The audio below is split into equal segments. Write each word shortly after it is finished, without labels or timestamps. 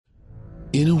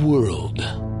In a world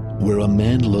where a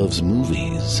man loves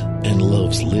movies and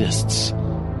loves lists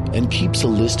and keeps a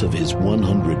list of his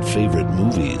 100 favorite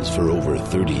movies for over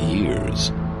 30 years,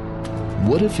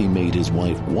 what if he made his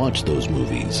wife watch those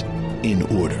movies in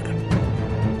order?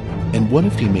 And what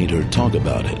if he made her talk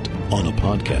about it on a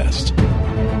podcast?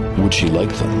 Would she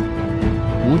like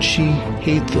them? Would she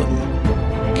hate them?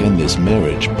 Can this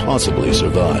marriage possibly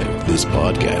survive this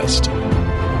podcast?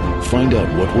 Find out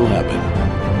what will happen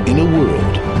in a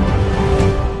world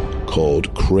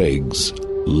called Craig's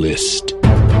List.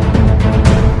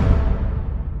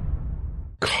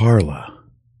 Carla.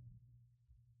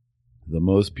 The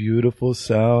most beautiful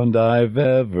sound I've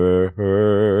ever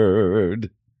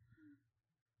heard.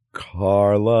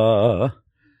 Carla.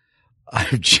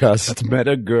 I've just met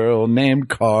a girl named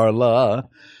Carla,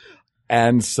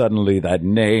 and suddenly that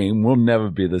name will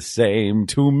never be the same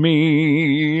to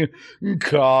me.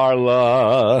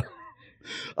 Carla.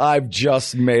 I've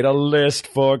just made a list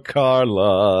for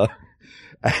Carla,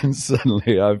 and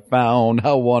suddenly I've found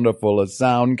how wonderful a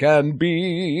sound can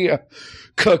be.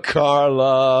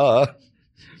 Carla.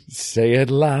 Say it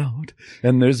loud,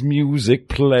 and there's music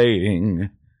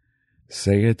playing.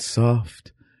 Say it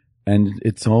soft, and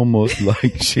it's almost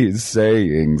like she's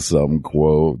saying some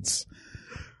quotes.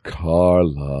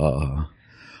 Carla.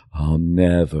 I'll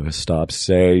never stop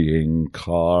saying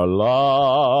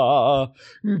Carla.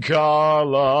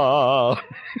 Carla.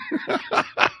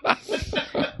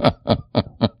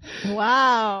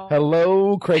 Wow.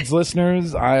 Hello, Craig's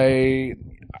listeners. I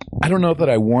don't know that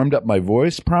I warmed up my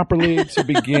voice properly to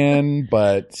begin,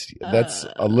 but that's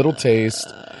a little taste.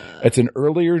 It's an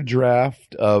earlier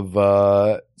draft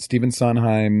of Stephen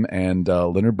Sondheim and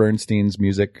Leonard Bernstein's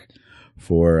music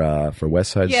for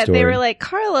West Side Story. Yeah, they were like,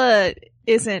 Carla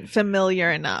isn't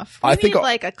familiar enough. We I think need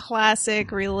like a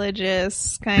classic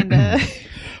religious kind of.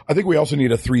 I think we also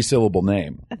need a 3-syllable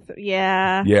name.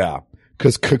 Yeah. Yeah,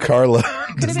 because Carla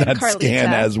does been not Carlita.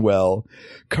 scan as well.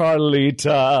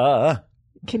 Carlita.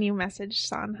 Can you message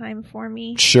Sondheim for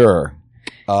me? Sure.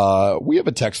 We have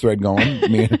a text thread going,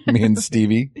 me and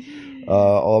Stevie,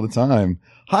 all the time.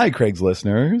 Hi, Craig's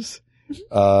listeners.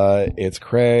 It's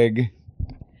Craig.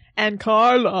 And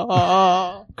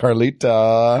Carla.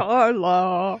 Carlita.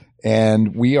 Carla.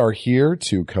 And we are here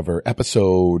to cover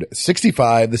episode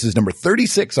 65. This is number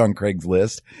 36 on Craig's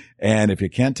List. And if you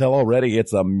can't tell already,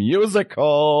 it's a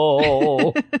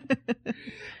musical.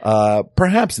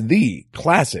 Perhaps the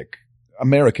classic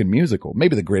American musical,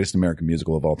 maybe the greatest American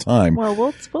musical of all time. Well,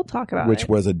 we'll talk about which it.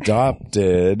 was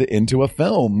adopted into a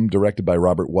film directed by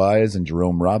Robert Wise and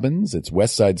Jerome Robbins. It's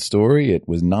West Side Story. It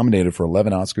was nominated for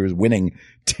 11 Oscars, winning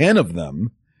 10 of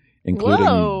them, including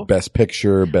Whoa. Best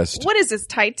Picture, Best What is this,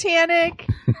 Titanic?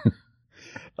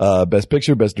 Best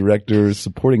Picture, Best Director,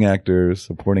 Supporting Actor,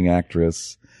 Supporting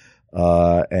Actress,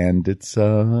 and it's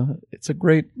a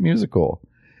great musical.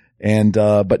 And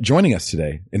but joining us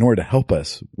today, in order to help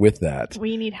us with that,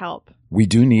 We need help. we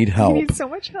do need help. We need so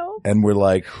much help. And we're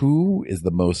like, who is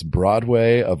the most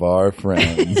Broadway of our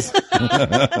friends?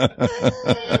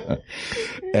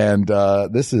 And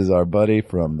this is our buddy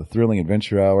from the Thrilling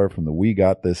Adventure Hour, from the We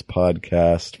Got This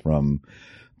podcast, from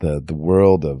the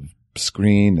world of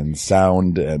screen and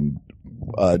sound, and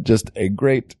just a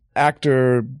great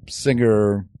actor,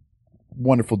 singer,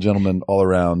 wonderful gentleman all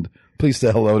around. Please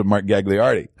say hello to Mark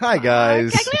Gagliardi. Hi,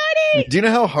 guys. Cagliardi! Do you know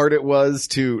how hard it was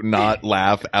to not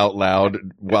laugh out loud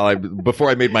before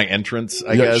I made my entrance,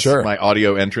 I guess? Sure. My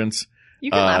audio entrance. You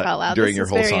can laugh out loud. During This your is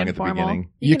whole very song informal. at the beginning.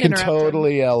 You can interrupt him.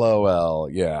 totally LOL.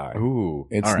 Yeah. Ooh.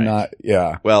 It's all right. not,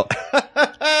 yeah. Well,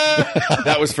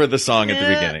 that was for the song at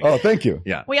the beginning. Oh, thank you.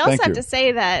 Yeah. We also Thank have you. to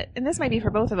say that, and this might be for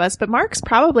both of us, but Mark's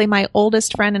probably my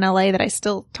oldest friend in LA that I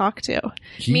still talk to.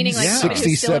 Meaning like Yeah. somebody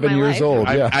who's still in 67 my years life. old.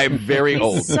 Yeah. I'm very He's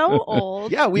old. so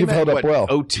old. Yeah, we You've met, held up what,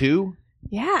 well. 02?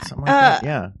 Yeah. Something like that.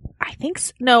 Yeah. I think,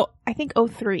 no, I think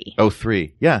 03.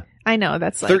 03. Yeah. I know,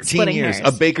 that's like 13 splitting years.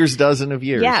 hairs. A baker's dozen of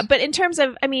years. Yeah, but in terms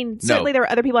of, I mean, certainly there were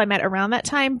other people I met around that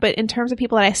time, but in terms of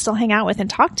people that I still hang out with and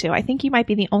talk to, I think you might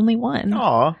be the only one.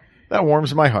 Aw, that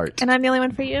warms my heart. And I'm the only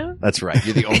one for you? That's right.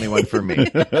 You're the only one for me.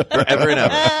 Forever and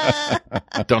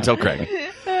ever. Don't tell Craig.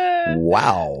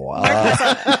 Wow.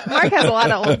 Mark has a lot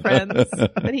of old friends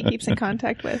that he keeps in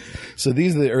contact with. So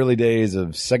these are the early days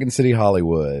of Second City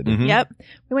Hollywood. Mhm. Yep.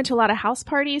 We went to a lot of house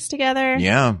parties together.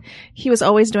 Yeah. He was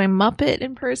always doing Muppet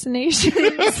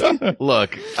impersonations.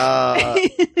 Look,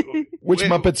 Which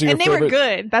Muppets are your And they favorite? were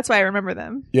good. That's why I remember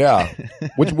them. Yeah.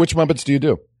 Which Muppets do you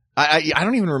do? I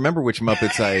don't even remember which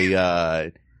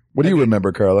Muppets What do you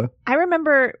remember, Carla? I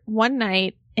remember one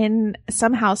night in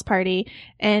some house party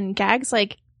and Gags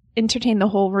like entertained the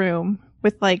whole room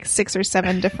with like 6 or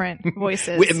 7 different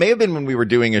voices. It may have been when we were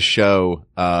doing a show.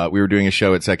 We were doing a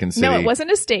show at Second City. No, it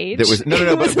wasn't a stage. That was no.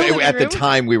 It was But a living at the room.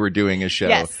 time, we were doing a show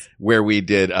Yes. where we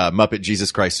did Muppet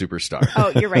Jesus Christ Superstar.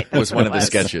 Oh, you're right. That's was what one it of the was.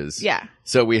 sketches. Yeah.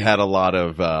 So we had a lot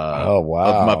of Oh,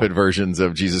 wow. of Muppet versions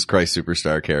of Jesus Christ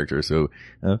Superstar characters. So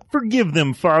Forgive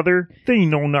them, Father. They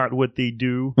know not what they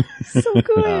do. So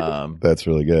good. That's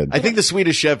really good. I think the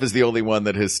Swedish Chef is the only one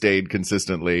that has stayed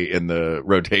consistently in the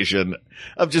rotation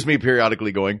of just me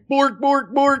periodically going bork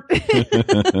bork bork. You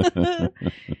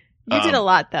did a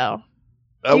lot though.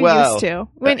 You Well, used to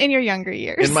in your younger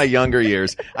years. in my younger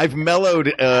years, I've mellowed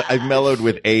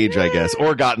with age, I guess,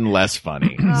 or gotten less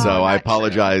funny. Oh, So I not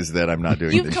apologize that I'm not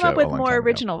doing. You've this come show up with a long more time ago.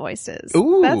 original voices.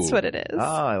 Ooh. That's what it is. Oh,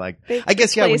 I like. They've I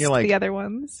guess yeah. When replaced you're like the other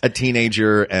ones. a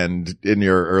teenager and in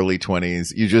your early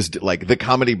 20s, you just like the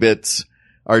comedy bits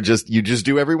are just you just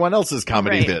do everyone else's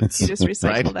comedy Right. bits. You just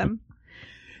recycle right? them.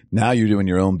 Now you're doing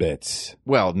your own bits.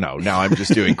 Well, no, now I'm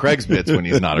just doing Craig's bits when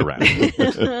he's not around.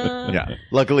 Yeah.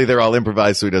 Luckily, they're all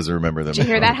improvised, so he doesn't remember them. Did you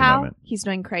hear at that, the Hal? moment. He's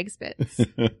doing Craig's bits. Did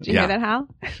you Yeah. hear that, Hal?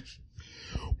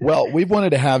 Well, we've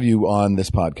wanted to have you on this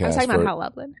podcast. I was talking for- about Hal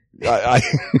Lublin.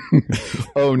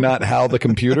 Oh, not Hal the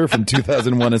computer from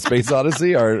 2001: A Space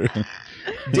Odyssey? Or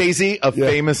Daisy, a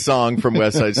famous song from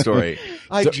West Side Story.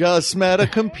 I just met a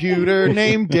computer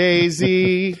named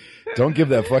Daisy. don't give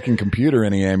that fucking computer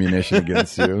any ammunition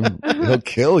against you. He'll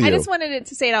kill you. I just wanted it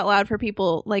to say it out loud for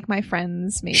people like my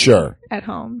friends, maybe Sure. at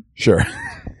home Sure.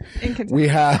 in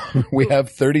Kentucky. We have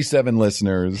 37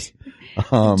 listeners.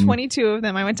 22 of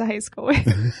them I went to high school with.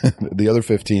 The other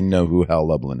 15 know who Hal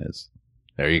Lublin is.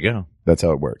 There you go. That's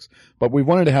how it works. But we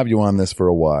wanted to have you on this for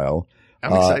a while.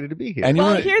 I'm excited to be here. And you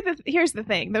Well, wanna- here's the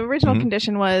thing. The original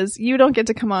condition was you don't get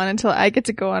to come on until I get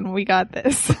to go on. We got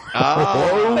this.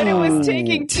 Oh. But it was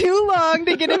taking too long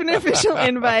to get an official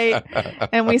invite.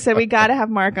 And we said we got to have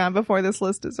Mark on before this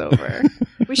list is over.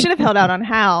 We should have held out on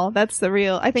Hal. That's the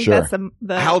real, I think Sure. that's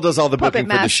the Hal does all the puppet booking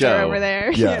for the master show. over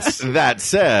there. Yes. That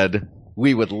said,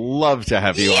 we would love to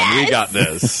have you on. We got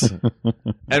this.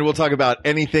 And we'll talk about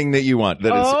anything that you want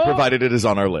that is Oh. provided it is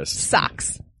on our list.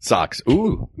 Socks. Socks.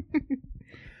 Ooh.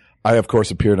 I, of course,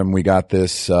 appeared on We Got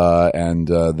This, and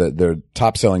their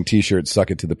top-selling T-shirt, "Suck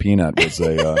It to the Peanut," was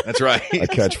a That's right.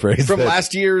 catchphrase From that-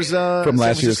 last year's From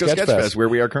last year's San Francisco Sketchfest. where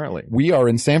we are currently. We are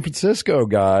in San Francisco,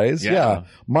 guys. Yeah.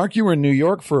 Mark, you were in New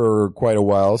York for quite a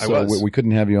while, I so was. we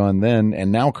couldn't have you on then.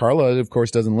 And now Carla, of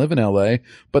course, doesn't live in LA,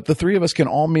 but the three of us can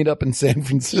all meet up in San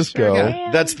Francisco. Sure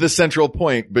can. That's the central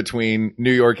point between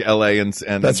New York, LA, and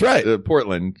That's right.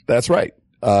 Portland. That's right.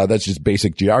 That's just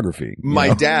basic geography. you My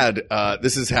know? dad,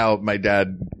 this is how my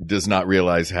dad does not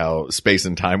realize how space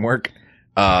and time work.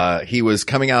 He was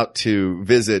coming out to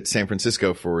visit San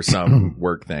Francisco for some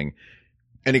work thing.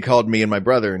 And he called me and my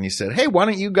brother and he said, "Hey, why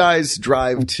don't you guys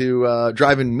drive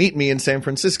and meet me in San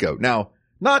Francisco?" Now,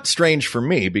 not strange for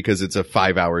me because it's a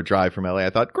 5-hour drive from LA. I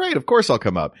thought, great, of course I'll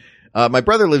come up. My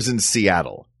brother lives in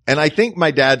Seattle and I think my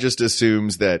dad just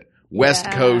assumes that West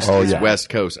Yeah. Coast Oh, is yeah. West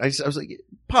Coast. I was like,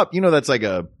 Pop, that's like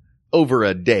over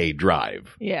a day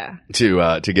drive Yeah.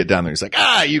 to get down there. He's like,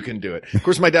 you can do it. Of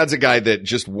course, my dad's a guy that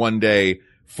just one day,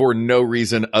 for no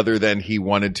reason other than he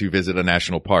wanted to visit a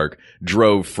national park,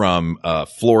 drove from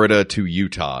Florida to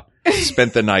Utah,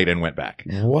 spent the night and went back.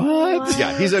 What?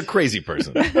 Yeah, he's a crazy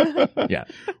person. Yeah.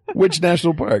 Which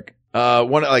national park?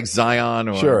 One like Zion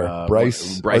or Sure.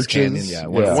 Bryce Arches. Canyon. Arches. Yeah.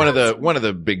 Yeah. One of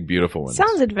the big beautiful ones.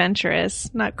 Sounds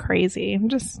adventurous, not crazy. I'm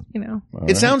just,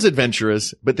 It sounds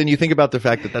adventurous, but then you think about the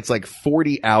fact that that's like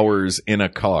 40 hours in a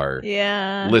car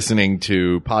yeah. listening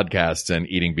to podcasts and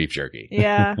eating beef jerky.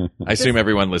 Yeah. I assume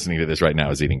everyone listening to this right now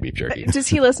is eating beef jerky. Does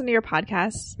he listen to your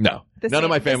podcast? No. None of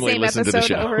my family listen to the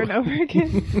show. Over and over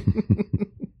again.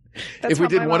 That's If we how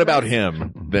did my one mom about is.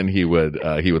 him, then he would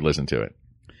listen to it.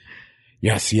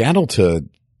 Yeah, Seattle to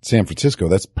San Francisco,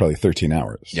 that's probably 13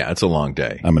 hours. Yeah, it's a long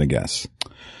day. I'm going to guess.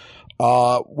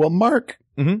 Well, Mark,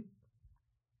 Mhm.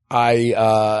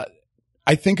 I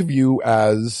think of you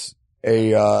as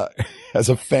as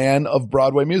a fan of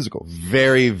Broadway musicals.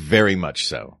 Very, very much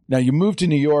so. Now you moved to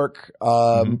New York,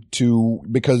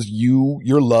 because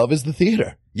your love is the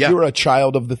theater. Yeah. You're a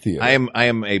child of the theater. I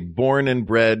am a born and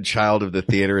bred child of the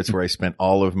theater. It's where I spent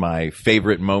all of my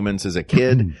favorite moments as a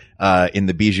kid, in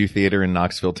the Bijou Theater in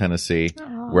Knoxville, Tennessee,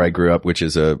 where I grew up, which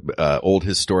is a old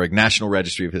historic National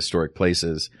Registry of Historic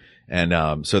Places.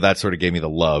 And, so that sort of gave me the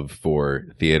love for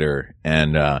theater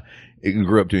and, I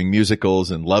grew up doing musicals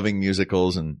and loving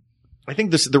musicals. And I think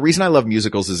the reason I love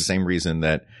musicals is the same reason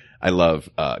that I love,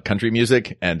 country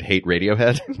music and hate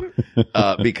Radiohead,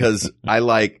 because I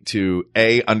like to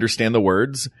A, understand the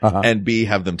words and B,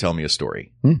 have them tell me a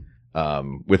story,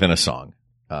 within a song.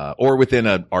 or within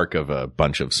an arc of a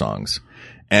bunch of songs.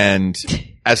 And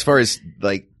as far as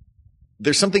like,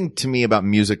 there's something to me about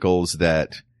musicals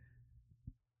that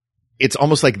it's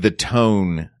almost like the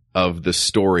tone of the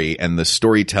story and the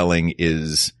storytelling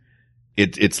is,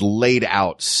 it's laid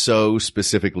out so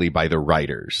specifically by the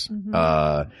writers,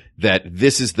 that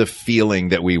this is the feeling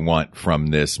that we want from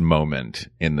this moment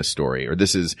in the story, or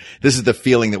this is the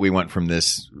feeling that we want from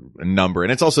this number.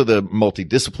 And it's also the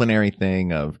multidisciplinary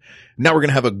thing of now we're going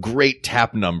to have a great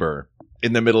tap number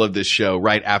in the middle of this show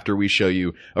right after we show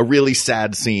you a really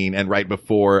sad scene and right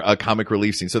before a comic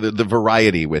relief scene. So the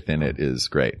variety within it is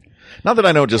great. Not that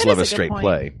I don't just love a straight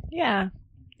play. Yeah.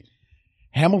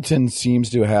 Hamilton seems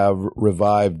to have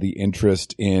revived the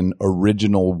interest in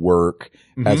original work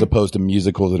as opposed to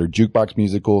musicals that are jukebox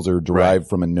musicals or derived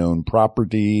from a known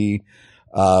property,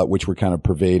 which were kind of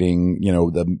pervading,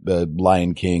 the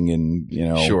Lion King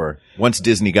and, Sure. Once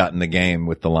Disney got in the game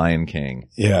with the Lion King.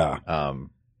 Yeah.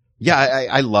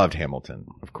 I loved Hamilton,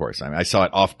 of course. I mean, I saw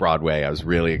it off Broadway. I was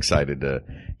really excited to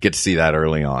get to see that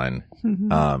early on.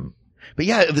 But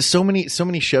yeah, there's so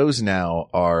many shows now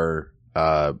are,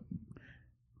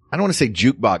 I don't want to say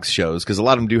jukebox shows because a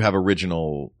lot of them do have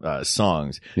original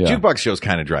songs. Yeah. Jukebox shows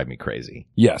kind of drive me crazy.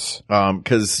 Yes.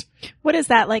 Because what is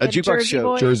that, like a a jukebox Jersey show?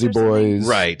 Boys Jersey or something? Boys.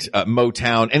 Right.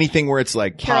 Motown, anything where it's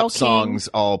like Carole pop King. songs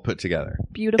all put together.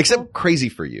 Beautiful. Except Crazy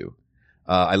for You.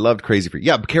 I loved Crazy for You.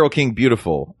 Yeah, Carole King,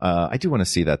 beautiful. I do want to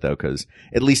see that though, because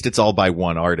at least it's all by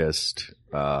one artist.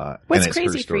 What's and it's her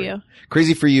Crazy for story. You?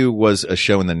 Crazy for You was a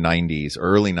show in the 90s,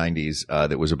 early 90s,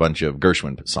 that was a bunch of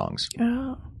Gershwin songs.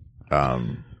 Oh.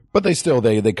 But they still,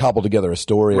 they cobble together a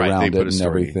story Right, they around put it a and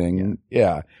story, everything.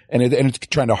 Yeah. And it's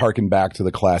trying to harken back to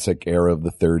the classic era of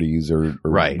the 30s or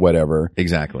Right. whatever.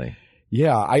 Exactly.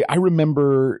 Yeah. I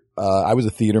remember, I was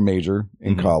a theater major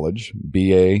in college,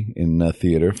 BA in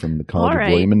theater from the College All right.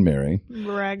 of William and Mary.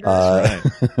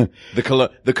 Braggers.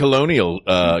 The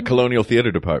Colonial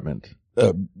Theater Department.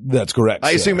 That's correct.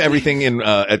 I sir. assume everything in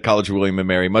at College of William and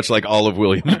Mary, much like all of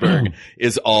Williamsburg,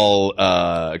 is all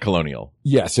colonial.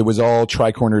 Yes, it was all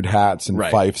tri-cornered hats and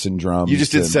Right. fifes and drums. You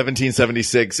just did and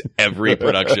 1776 every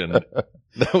production.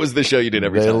 That was the show you did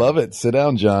every They time. love it. Sit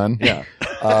down, John. Yeah.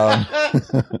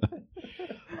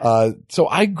 So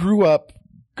I grew up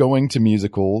going to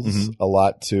musicals a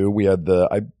lot too. We had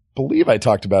I believe I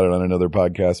talked about it on another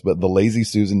podcast, but the Lazy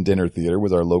Susan Dinner Theater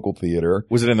was our local theater.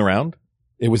 Was it in the round?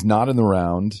 It was not in the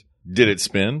round. Did it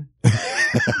spin?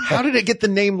 How did it get the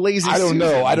name Lazy I don't Susan?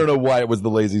 know. I don't know why it was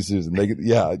the Lazy Susan.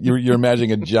 You're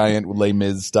imagining a giant Les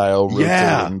Mis style rotating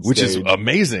Yeah, which is stage.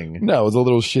 amazing. No, it was a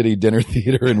little shitty dinner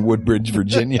theater in Woodbridge,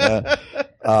 Virginia.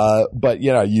 But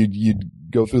yeah, you'd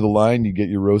go through the line, you'd get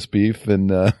your roast beef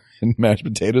and mashed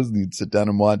potatoes, and you'd sit down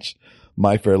and watch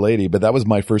My Fair Lady. But that was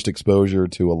my first exposure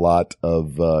to a lot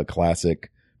of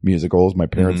classic musicals. My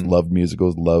parents loved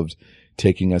musicals, loved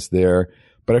taking us there.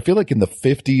 But I feel like in the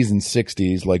 50s and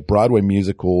 60s, like Broadway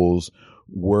musicals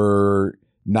were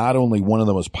not only one of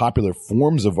the most popular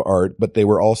forms of art, but they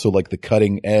were also like the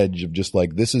cutting edge of just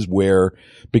like, this is where,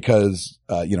 because,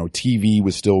 TV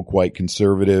was still quite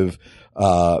conservative.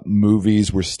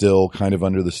 Movies were still kind of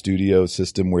under the studio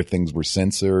system where things were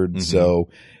censored. So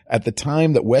at the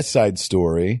time that West Side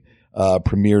Story,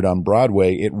 premiered on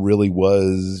Broadway, it really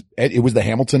was, it was the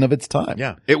Hamilton of its time.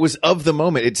 Yeah. It was of the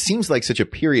moment. It seems like such a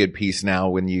period piece now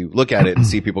when you look at it and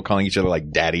see people calling each other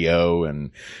like Daddy-O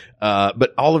and,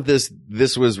 but all of this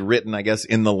was written, I guess,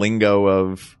 in the lingo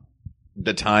of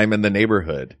the time and the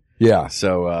neighborhood. Yeah.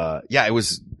 So, I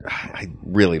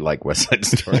really like West Side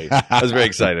Story. I was very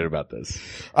excited about this.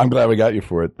 I'm glad we got you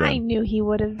for it. I Then. knew he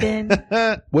would have been.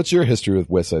 What's your history with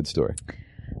West Side Story?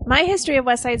 My history of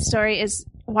West Side Story is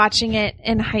watching it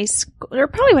in high school, or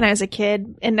probably when I was a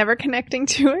kid, and never connecting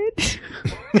to it.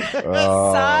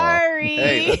 Sorry.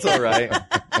 Hey, that's all right.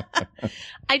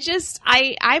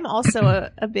 I'm also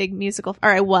a big musical, or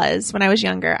I was when I was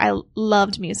younger. I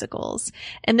loved musicals.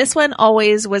 And this one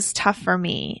always was tough for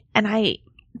me. And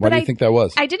Why do you think that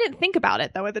was? I didn't think about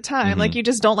it though at the time. Like you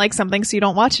just don't like something so you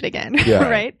don't watch it again. Yeah.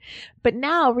 Right. But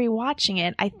now rewatching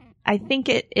it, I think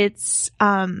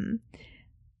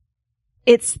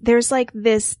there's like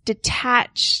this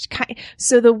detached kind.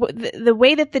 So the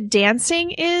way that the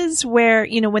dancing is, where,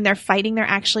 when they're fighting, they're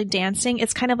actually dancing.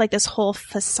 It's kind of like this whole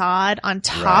facade on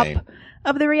top Right.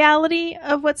 of the reality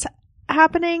of what's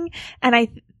happening.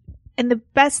 And the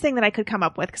best thing that I could come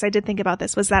up with, because I did think about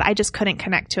this, was that I just couldn't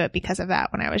connect to it because of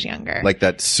that when I was younger. Like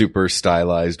that super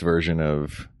stylized version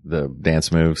of the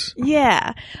dance moves.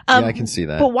 Yeah. Yeah, I can see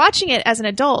that. But watching it as an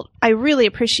adult, I really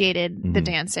appreciated the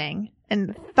dancing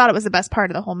and thought it was the best part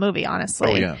of the whole movie,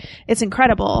 honestly. Oh, yeah. It's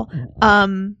incredible.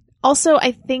 Also,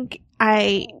 I think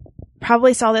I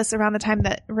probably saw this around the time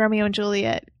that Romeo and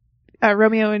Juliet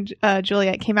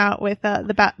came out with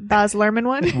the Baz Luhrmann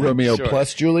one. Romeo Sure.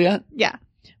 plus Juliet? Yeah.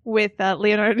 With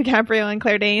Leonardo DiCaprio and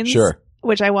Claire Danes. Sure.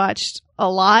 Which I watched a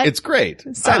lot. It's great.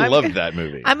 So I I'm- loved that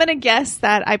movie. I'm going to guess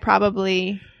that I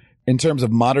probably... In terms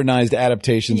of modernized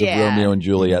adaptations Yeah. of Romeo and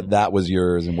Juliet, that was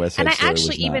yours, and West Side And I Story was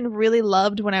actually not. even really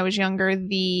loved when I was younger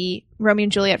the Romeo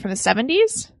and Juliet from the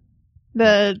 70s.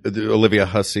 The Olivia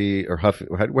Hussey or Huff.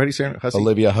 How do you say it? Hussey?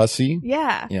 Olivia Hussey,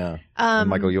 yeah. Yeah. The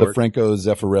Michael the York. Franco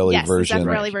Zeffirelli Yes, the version,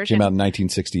 Zeffirelli version. came out in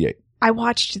 1968. I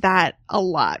watched that a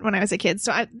lot when I was a kid.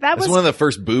 So that That's was one of the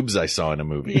first boobs I saw in a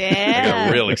movie. Yeah. I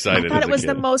got real excited. I thought as it a was kid.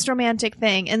 the most romantic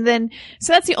thing. And then,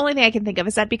 so that's the only thing I can think of.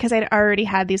 Is that because I'd already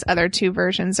had these other two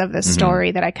versions of the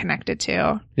story that I connected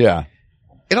to? Yeah.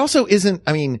 It also isn't,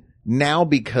 I mean, now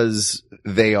because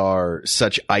they are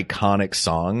such iconic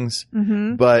songs,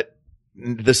 Mm-hmm. but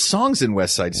the songs in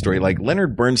West Side Story, like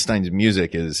Leonard Bernstein's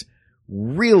music is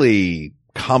really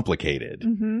complicated.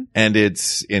 Mm-hmm. And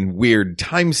it's in weird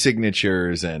time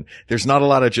signatures and there's not a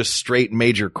lot of just straight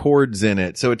major chords in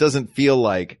it. So it doesn't feel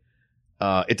like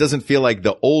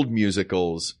the old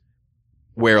musicals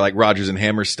where like Rodgers and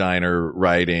Hammerstein are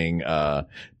writing, you know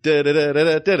what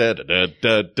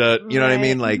I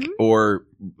mean? Like, or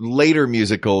later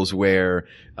musicals where,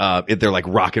 they're like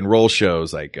rock and roll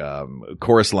shows, like,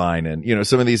 Chorus Line and, you know,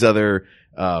 some of these other,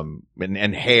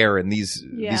 and Hair and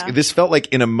this felt like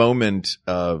in a moment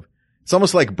of, it's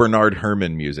almost like Bernard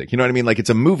Herrmann music. You know what I mean? Like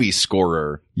it's a movie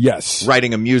scorer Yes.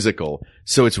 writing a musical.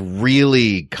 So it's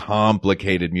really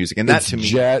complicated music. And that It's to me,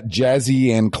 jazzy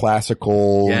and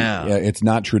classical. Yeah. It's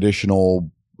not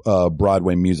traditional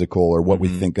Broadway musical or what we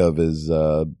Mhm. think of as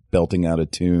belting out a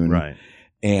tune. right.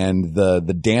 And the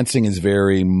dancing is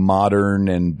very modern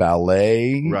and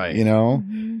ballet. Right. You know?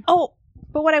 Oh,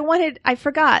 but what I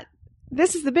forgot.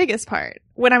 This is the biggest part.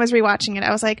 When I was rewatching it,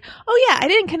 I was like, oh yeah, I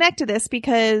didn't connect to this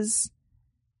because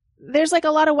there's like a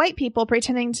lot of white people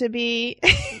pretending to be,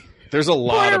 There's a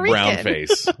lot Puerto of brown Rican.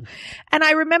 face. and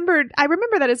I remember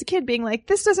that as a kid being like,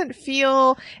 this doesn't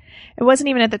feel, it wasn't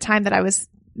even at the time that I was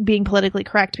being politically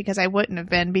correct because I wouldn't have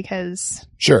been because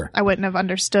Sure. I wouldn't have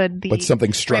understood the But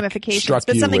something ramifications. struck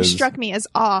But you something as- struck me as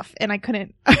off and I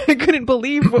couldn't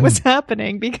believe what was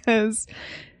happening because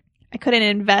I couldn't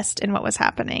invest in what was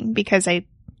happening because I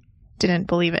didn't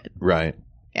believe it. Right.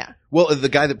 Yeah. Well, the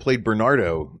guy that played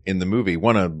Bernardo in the movie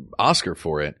won an Oscar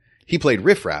for it. He played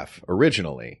Riff Raff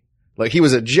originally. Like he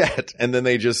was a jet and then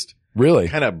they just Really?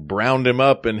 kind of browned him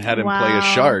up and had him play a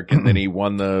Wow. shark. And then he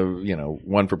won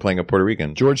one for playing a Puerto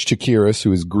Rican. George Chakiris,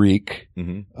 who is Greek.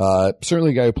 hmm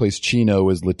Certainly the guy who plays Chino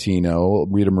is Latino.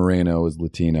 Rita Moreno is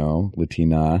Latina.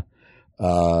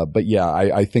 But yeah,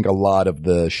 I think a lot of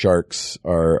the sharks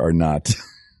are not,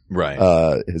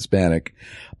 Right. Hispanic.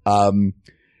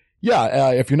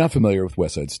 If you're not familiar with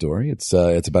West Side Story, it's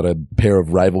about a pair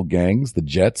of rival gangs, the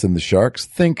Jets and the Sharks.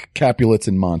 Think Capulets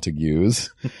and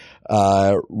Montagues.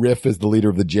 Riff is the leader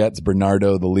of the Jets,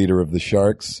 Bernardo the leader of the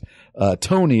Sharks.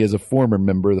 Tony is a former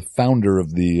member, the founder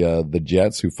of the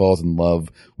Jets, who falls in love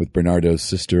with Bernardo's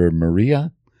sister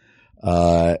Maria.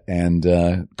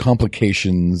 And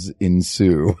complications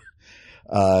ensue.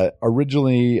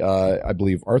 Originally, I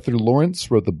believe Arthur Lawrence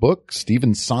wrote the book.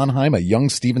 Stephen Sondheim, a young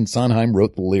Stephen Sondheim,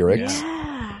 wrote the lyrics.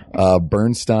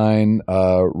 Bernstein,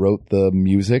 wrote the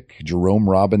music. Jerome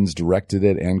Robbins directed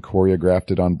it and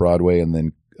choreographed it on Broadway and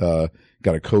then,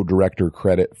 got a co-director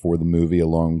credit for the movie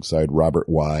alongside Robert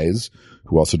Wise,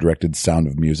 who also directed Sound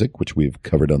of Music, which we've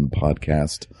covered on the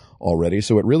podcast already.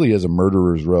 So it really is a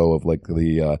murderer's row of like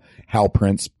the, Hal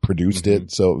Prince produced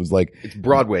it. So it was like It's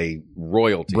Broadway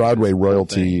royalty. Broadway That's the whole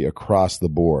royalty thing. across the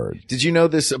board. Did you know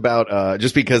this about,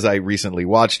 just because I recently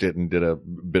watched it and did a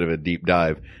bit of a deep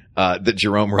dive, that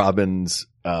Jerome Robbins,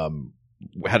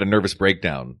 had a nervous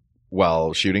breakdown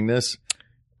while shooting this?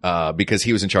 Because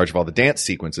he was in charge of all the dance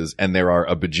sequences and there are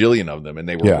a bajillion of them and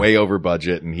they were Yeah. way over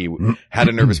budget and he had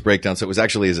a nervous breakdown. So it was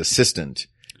actually his assistant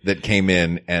that came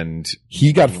in and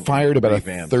He got fired about a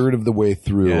Revamped. third of the way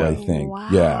through, Yeah. I think.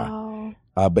 Wow.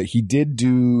 Yeah. But he did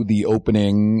do the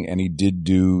opening and he did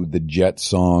do the Jet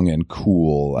song and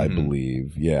Cool, I Mhm.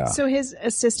 believe. Yeah. So his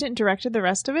assistant directed the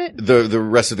rest of it? the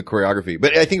rest of the choreography.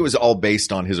 But I think it was all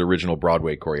based on his original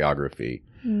Broadway choreography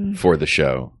for the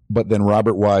show. But then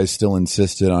Robert Wise still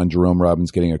insisted on Jerome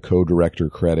Robbins getting a co-director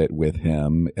credit with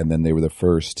him. And then they were the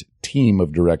first team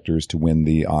of directors to win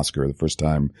the Oscar, the first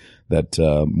time that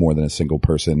more than a single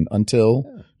person until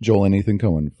Joel and Ethan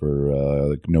Coen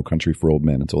for No Country for Old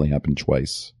Men. It's only happened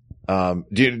twice. Have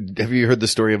you heard the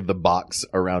story of the box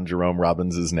around Jerome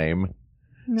Robbins' name?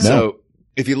 No. So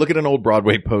if you look at an old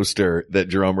Broadway poster that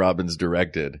Jerome Robbins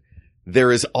directed,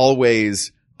 there is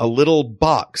always a little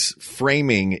box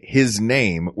framing his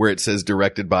name where it says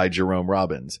directed by Jerome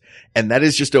Robbins. And that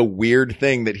is just a weird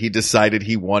thing that he decided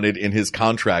he wanted in his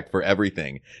contract for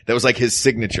everything. That was like his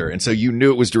signature. And so you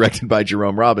knew it was directed by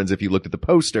Jerome Robbins if you looked at the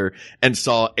poster and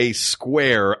saw a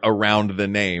square around the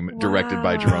name directed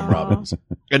by Jerome Robbins.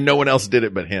 And no one else did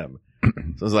it but him. So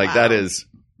I was like, that is,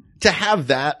 to have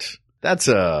that, that's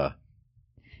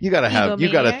you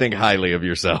gotta think highly of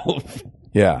yourself.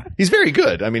 Yeah. He's very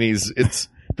good. I mean,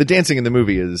 the dancing in the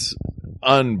movie is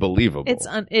unbelievable.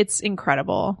 It's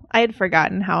incredible. I had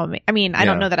forgotten how. I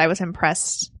don't know that I was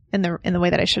impressed in the way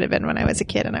that I should have been when I was a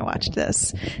kid and I watched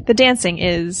this. The dancing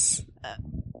is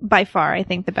by far, I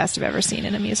think, the best I've ever seen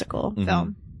in a musical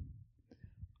film.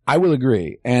 I will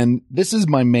agree, and this is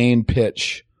my main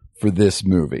pitch for this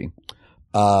movie,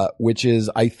 which is,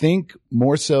 I think,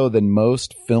 more so than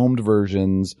most filmed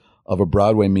versions of a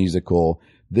Broadway musical,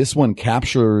 this one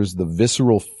captures the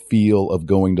visceral feel of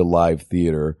going to live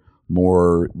theater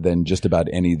more than just about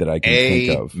any that I can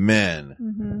think of. Amen.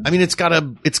 Mm-hmm. I mean, it's got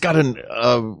an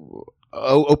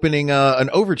opening, an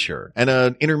overture and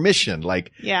an intermission.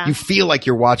 Like, you feel like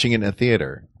you're watching it in a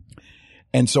theater.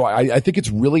 And so I think it's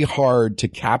really hard to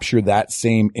capture that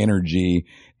same energy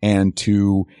and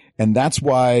that's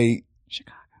why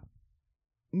Chicago.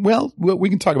 Well, we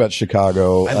can talk about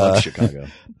Chicago. I love Chicago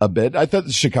a bit. I thought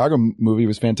the Chicago movie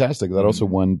was fantastic. That also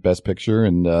won Best Picture,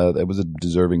 and it was a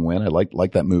deserving win. I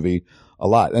like that movie a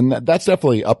lot, and that's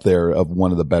definitely up there of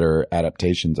one of the better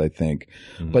adaptations, I think.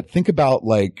 Mm-hmm. But think about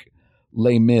like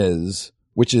Les Mis,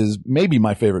 which is maybe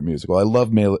my favorite musical. I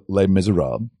love Les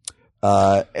Miserables,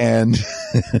 and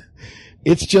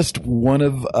it's just one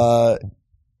of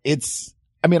it's.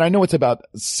 I mean, I know it's about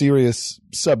a serious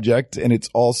subject, and it's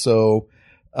also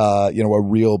a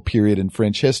real period in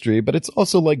French history, but it's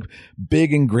also like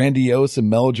big and grandiose and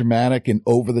melodramatic and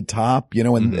over the top,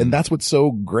 and that's what's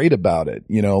so great about it.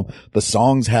 The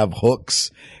songs have hooks,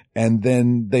 and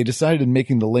then they decided in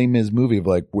making the Les Mis movie of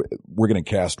like, we're going to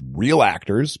cast real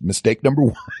actors, mistake number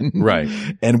one. Right.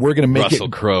 And we're going to make Russell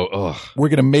Crowe. We're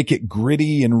going to make it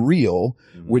gritty and real,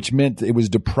 which meant it was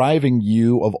depriving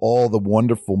you of all the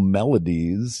wonderful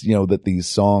melodies, that these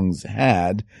songs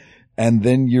had. And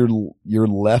then you're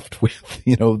left with,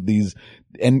 these,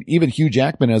 and even Hugh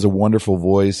Jackman has a wonderful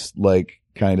voice, like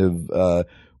kind of,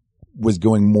 was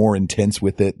going more intense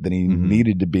with it than he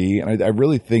needed to be. And I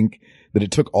really think that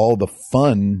it took all the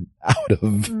fun out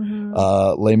of,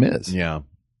 Les Mis. Yeah.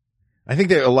 I think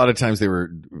that a lot of times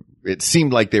it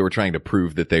seemed like they were trying to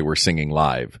prove that they were singing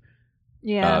live.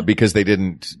 Yeah. Because they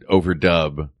didn't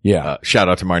overdub. Yeah. Shout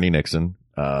out to Marnie Nixon.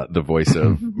 The voice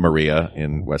of Maria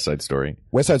in West Side Story.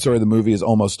 West Side Story, the movie, is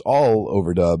almost all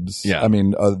overdubs. Yeah. I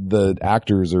mean, the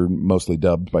actors are mostly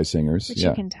dubbed by singers. But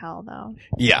you can tell, though.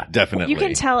 Yeah, definitely. You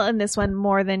can tell in this one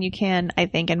more than you can, I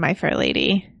think, in My Fair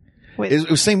Lady. It was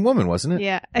the same woman, wasn't it?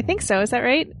 Yeah, I think so. Is that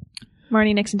right?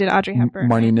 Marnie Nixon did Audrey Hepburn.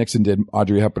 Marnie Nixon did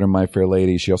Audrey Hepburn in My Fair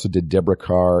Lady. She also did Deborah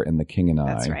Carr in The King and I.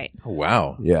 That's right. Oh,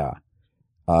 wow. Yeah.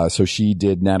 So she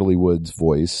did Natalie Wood's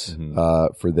voice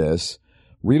for this.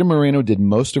 Rita Moreno did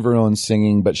most of her own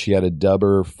singing, but she had a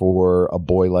dubber for A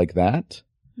Boy Like That.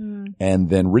 And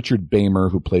then Richard Bamer,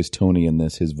 who plays Tony in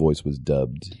this, his voice was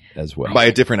dubbed as well. By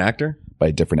a different actor? By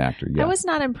a different actor, yeah. I was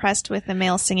not impressed with the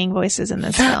male singing voices in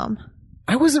this film.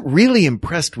 I wasn't really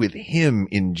impressed with him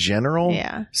in general.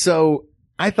 Yeah. So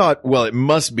I thought, well, it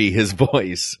must be his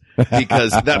voice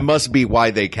because that must be why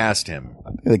they cast him.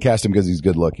 They cast him because he's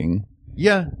good looking.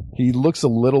 Yeah. He looks a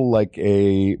little like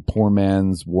a poor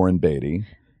man's Warren Beatty.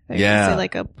 Say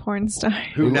like a porn star.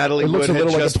 Who Natalie Wood had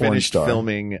like just finished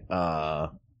filming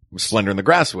Slender in the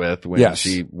Grass with when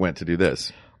she went to do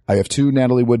this. I have 2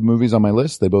 Natalie Wood movies on my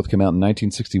list. They both came out in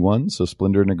 1961. So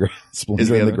Splendor in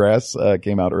the Grass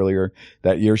came out earlier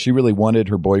that year. She really wanted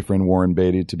her boyfriend Warren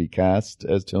Beatty to be cast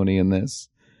as Tony in this.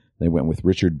 They went with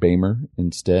Richard Bamer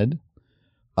instead.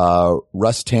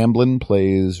 Russ Tamblyn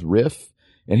plays Riff.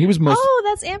 And he was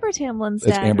that's Amber Tamlin's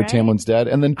dad. That's Amber Tamlin's dad.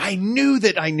 And then I knew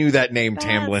that name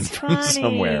Tamblyn from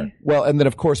somewhere. Well, and then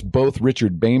of course both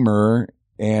Richard Bamer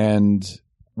and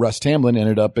Russ Tamblyn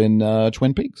ended up in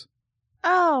Twin Peaks.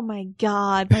 Oh my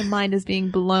God, my mind is being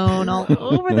blown all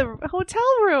over the hotel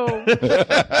room.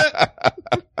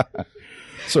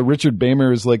 So Richard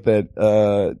Bamer is like that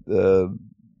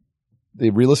the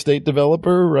real estate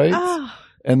developer, right? Oh.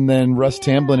 And then Russ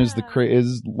Tamblyn is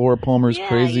is Laura Palmer's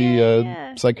crazy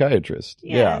psychiatrist.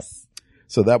 Yes. Yeah.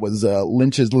 So that was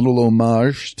Lynch's little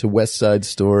homage to West Side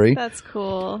Story. That's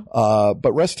cool.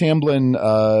 But Russ Tamblyn,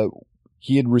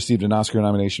 he had received an Oscar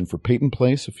nomination for Peyton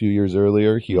Place a few years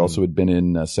earlier. He also had been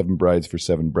in Seven Brides for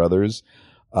Seven Brothers.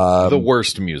 The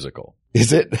worst musical.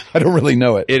 Is it? I don't really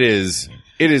know it. It is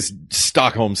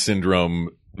Stockholm Syndrome,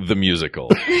 the musical.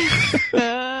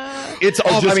 It's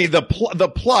awful. I mean,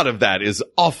 the plot of that is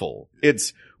awful.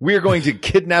 We're going to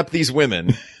kidnap these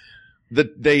women.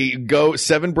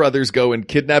 Seven brothers go and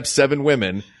kidnap 7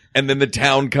 women, and then the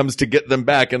town comes to get them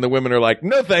back, and the women are like,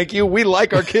 no, thank you. We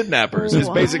like our kidnappers. It's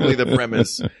basically the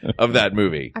premise of that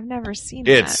movie. I've never seen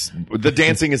that. The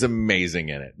dancing is amazing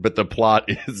in it, but the plot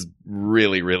is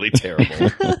really, really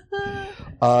terrible.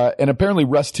 And apparently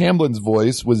Russ Tamblin's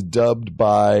voice was dubbed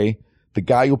by the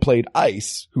guy who played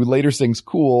Ice, who later sings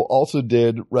Cool, also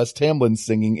did Russ Tamblin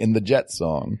singing in the Jet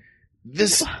song.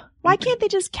 Why can't they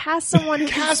just cast someone who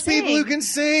can sing? People who can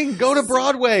sing. Go to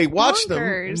Broadway. Watch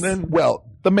them. Well,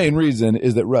 the main reason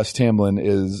is that Russ Tamblin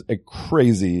is a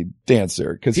crazy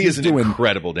dancer because he's an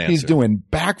incredible dancer. He's doing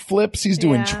backflips. He's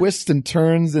doing twists and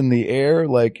turns in the air.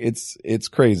 Like it's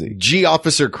crazy. G.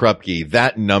 Officer Krupke,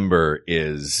 that number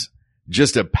is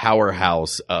just a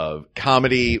powerhouse of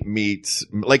comedy meets,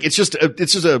 like it's just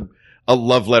a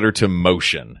love letter to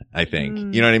motion, I think.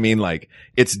 You know what I mean? Like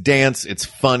it's dance, it's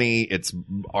funny, it's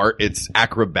art, it's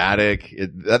acrobatic.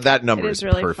 That number is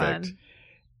really perfect. Fun.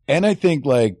 And I think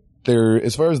like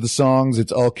as far as the songs,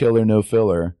 it's all killer, no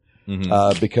filler.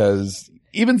 Because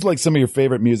even like some of your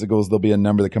favorite musicals, there'll be a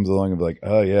number that comes along and be like,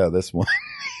 oh yeah, this one,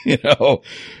 you know,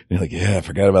 and you're like, yeah, I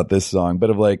forgot about this song. But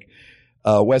of like,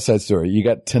 West Side Story, you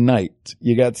got Tonight,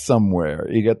 you got Somewhere,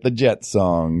 you got the Jet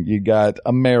song, you got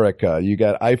America, you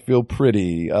got I Feel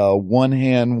Pretty, One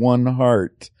Hand, One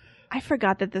Heart. I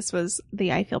forgot that this was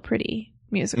the I Feel Pretty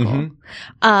musical.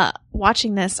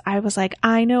 Watching this, I was like,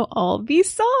 I know all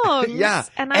these songs. Yeah.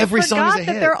 And I every song is forgot a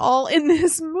that hit. they're all in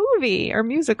this movie or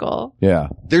musical. Yeah.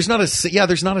 There's not a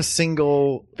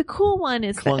single. The cool one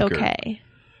is clunker. okay.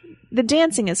 The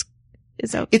dancing is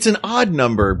okay. It's an odd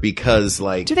number because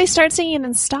like. Do they start singing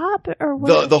and stop or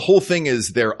what? The whole thing is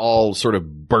they're all sort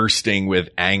of bursting with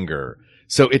anger.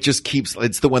 So it just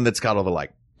it's the one that's got all the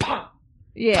like, pa,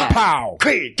 yeah. Pow!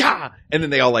 And then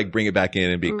they all like bring it back in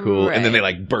and be cool. Right. And then they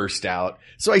like burst out.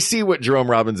 So I see what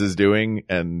Jerome Robbins is doing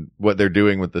and what they're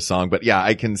doing with the song. But yeah,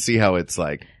 I can see how it's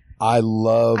like. I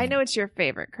know it's your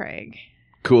favorite, Craig.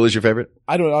 Cool is your favorite?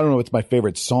 I don't know if it's my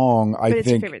favorite song. But it's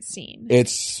your favorite scene.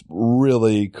 It's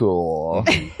really cool.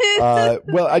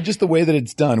 Well, just the way that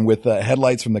it's done with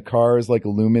headlights from the cars, like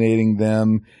illuminating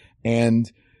them.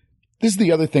 And this is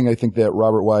the other thing I think that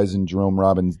Robert Wise and Jerome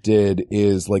Robbins did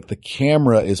is like the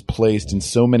camera is placed in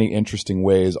so many interesting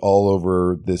ways all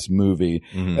over this movie.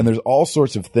 And there's all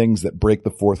sorts of things that break the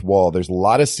fourth wall. There's a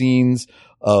lot of scenes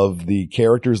of the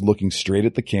characters looking straight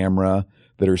at the camera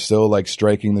that are so like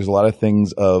striking. There's a lot of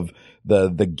things of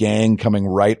the gang coming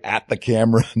right at the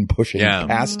camera and pushing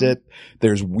past it.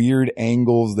 There's weird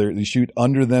angles. They shoot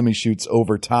under them. He shoots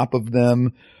over top of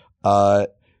them.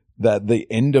 That the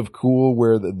end of Cool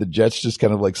where the jets just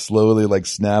kind of like slowly like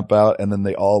snap out and then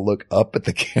they all look up at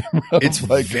the camera. It's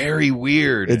like very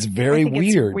weird. It's very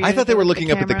weird. I thought they were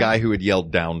looking up at the guy who had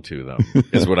yelled down to them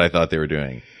is what I thought they were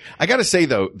doing. I gotta say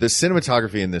though, the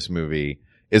cinematography in this movie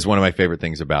is one of my favorite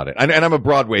things about it. And I'm a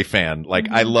Broadway fan. Like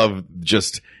I love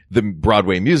just the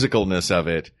Broadway musicalness of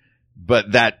it,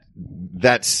 but that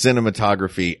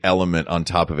cinematography element on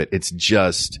top of it, it's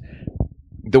just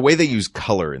the way they use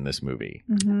color in this movie.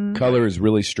 Color is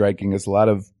really striking. It's a lot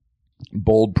of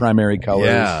bold primary colors.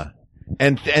 Yeah.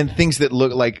 And things that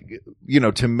look like, you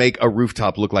know, to make a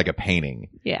rooftop look like a painting.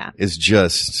 Yeah. Is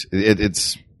just,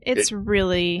 it's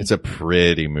a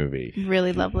pretty movie.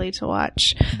 Really lovely to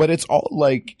watch. But it's all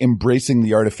like embracing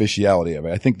the artificiality of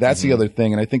it. I think that's the other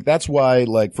thing. And I think that's why,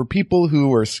 like, for people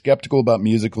who are skeptical about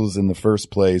musicals in the first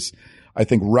place, I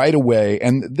think right away,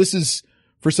 and this is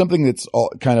for something that's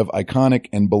all kind of iconic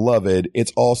and beloved,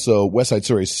 it's also West Side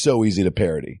Story is so easy to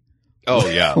parody. Oh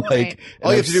yeah. Right. All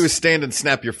you have to do is stand and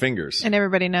snap your fingers. And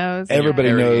everybody knows.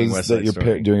 Everybody knows that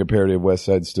you're doing a parody of West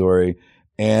Side Story.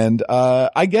 And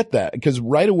I get that because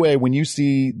right away when you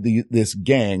see this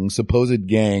supposed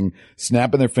gang,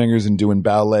 snapping their fingers and doing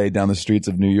ballet down the streets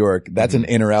of New York, that's an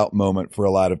in or out moment for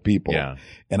a lot of people. Yeah.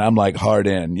 And I'm like hard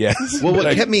in, yes. Well,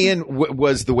 what kept me in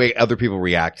was the way other people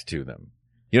react to them.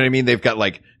 You know what I mean? They've got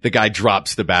like the guy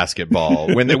drops the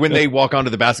basketball when they walk onto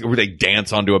the basketball, where they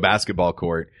dance onto a basketball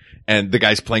court. And the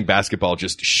guys playing basketball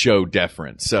just show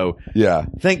deference. So yeah,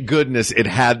 thank goodness it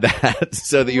had that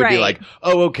so that you'd be like,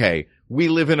 oh, okay. We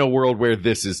live in a world where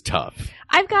this is tough.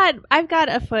 I've got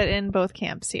a foot in both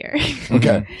camps here.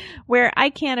 Okay. Where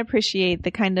I can appreciate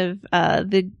the kind of,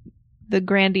 the the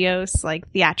grandiose like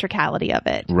theatricality of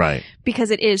it. Right.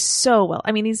 Because it is so well.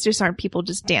 I mean, these just aren't people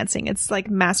just dancing. It's like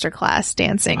masterclass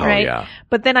dancing, right? Yeah.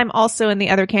 But then I'm also in the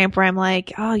other camp where I'm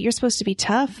like, oh, you're supposed to be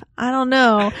tough? I don't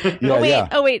know.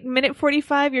 Oh wait, minute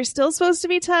 45, you're still supposed to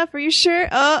be tough? Are you sure?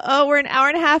 Oh, we're an hour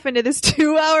and a half into this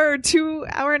 2 hour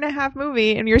and a half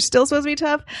movie and you're still supposed to be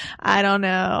tough? I don't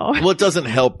know. Well, it doesn't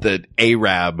help that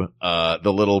Arab,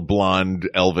 the little blonde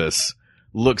Elvis,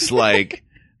 looks like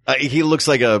he looks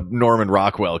like a Norman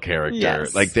Rockwell character.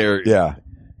 Yes. Like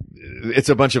it's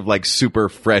a bunch of like super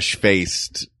fresh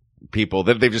faced people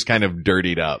that they've just kind of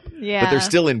dirtied up. Yeah. But they're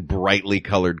still in brightly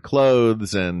colored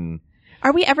clothes and.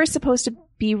 Are we ever supposed to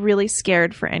be really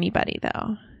scared for anybody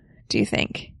though? Do you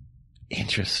think?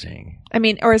 Interesting. I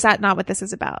mean, or is that not what this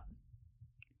is about?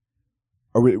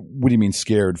 What do you mean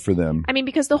scared for them? I mean,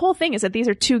 because the whole thing is that these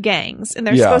are two gangs and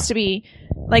they're supposed to be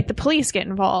like the police get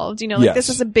involved, you know, like this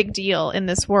is a big deal in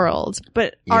this world.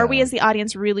 But are we as the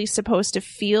audience really supposed to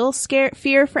feel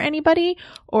fear for anybody?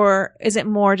 Or is it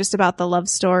more just about the love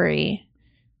story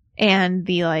and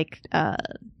the like,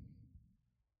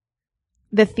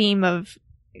 the theme of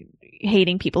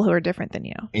hating people who are different than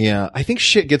you? Yeah. I think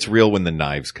shit gets real when the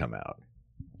knives come out.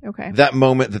 Okay. That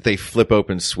moment that they flip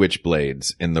open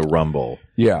switchblades in the Rumble.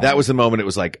 Yeah. That was the moment it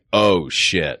was like, oh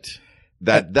shit.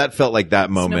 That felt like that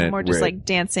moment. No more just like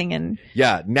dancing and.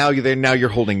 Yeah. Now you're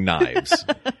holding knives.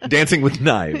 Dancing with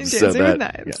knives. Dancing with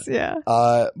knives. Yeah.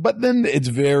 But then it's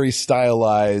very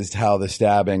stylized how the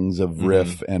stabbings of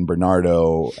Riff and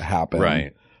Bernardo happen.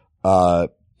 Right.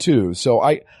 Too. So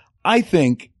I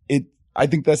think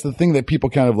that's the thing that people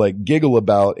kind of like giggle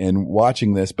about in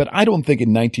watching this, but I don't think in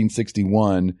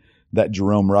 1961 that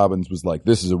Jerome Robbins was like,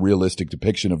 this is a realistic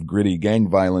depiction of gritty gang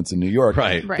violence in New York.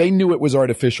 Right. Right. They knew it was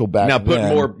artificial back Now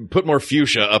then. put more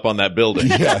fuchsia up on that building.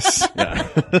 Yes.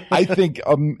 I think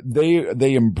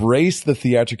they embraced the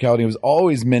theatricality. It was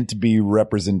always meant to be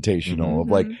representational of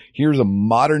like, here's a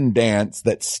modern dance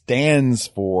that stands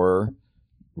for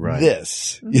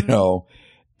this, you know,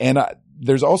 and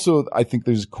there's also, I think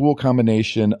there's a cool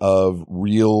combination of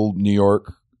real New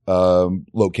York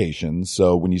locations.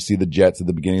 So when you see the Jets at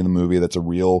the beginning of the movie, that's a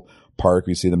real park.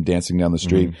 We see them dancing down the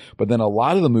street. But then a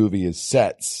lot of the movie is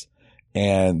sets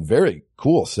and very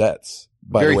cool sets.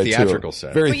 By Very the way, theatrical too.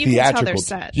 sets. Very But you can tell theatrical. they're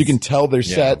sets. You can tell they're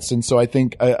sets. And so I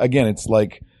think, again, it's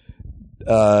like,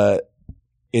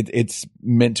 it's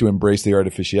meant to embrace the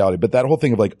artificiality. But that whole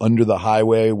thing of like under the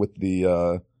highway with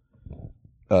the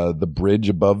bridge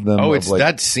above them. Oh, of it's like,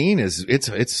 that scene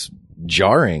it's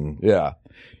jarring. yeah.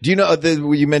 Do you know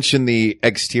you mentioned the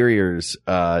exteriors?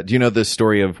 Do you know the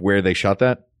story of where they shot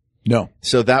that? No.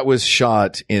 So that was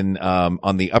shot in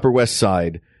on the Upper West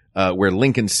Side, where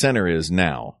Lincoln Center is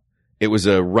now. It was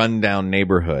a rundown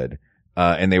neighborhood,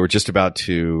 and they were just about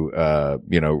to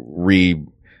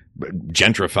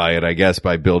gentrify it, I guess,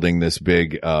 by building this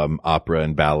big opera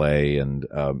and ballet and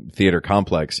theater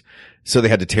complex. So they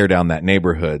had to tear down that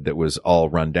neighborhood that was all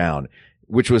run down,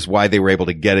 which was why they were able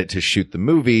to get it to shoot the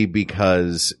movie,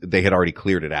 because they had already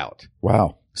cleared it out.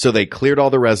 Wow. So they cleared all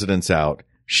the residents out,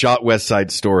 shot West Side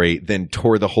Story, then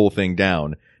tore the whole thing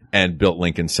down and built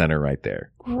Lincoln Center right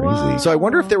there. Crazy. So I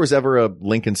wonder if there was ever a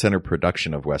Lincoln Center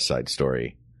production of West Side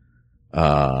Story.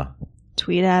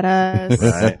 Tweet at us.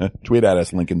 Right. Tweet at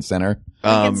us, Lincoln Center.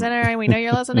 Lincoln Center, we know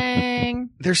you're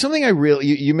listening. There's something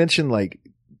you mentioned like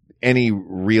any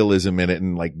realism in it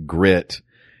and like grit.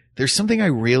 There's something I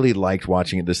really liked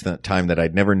watching at this time that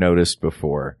I'd never noticed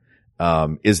before,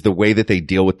 is the way that they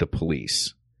deal with the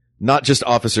police. Not just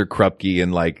Officer Krupke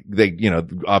and like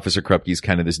Officer Krupke's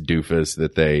kind of this doofus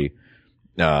that they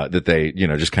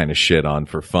just kind of shit on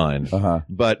for fun.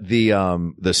 But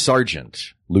the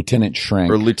sergeant. Lieutenant Schrank.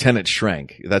 Or Lieutenant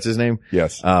Schrank. That's his name?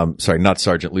 Yes. Sorry, not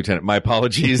Sergeant, Lieutenant. My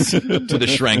apologies to the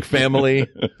Schrank family.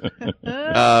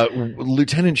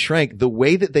 Lieutenant Schrank, the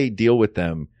way that they deal with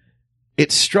them,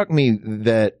 it struck me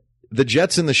that the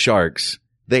Jets and the Sharks,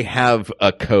 they have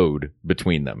a code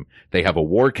between them. They have a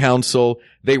war council.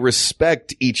 They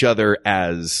respect each other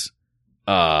as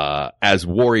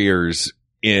warriors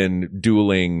in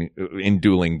dueling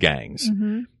gangs.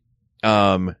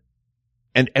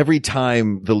 And every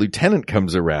time the lieutenant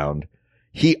comes around,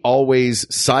 he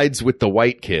always sides with the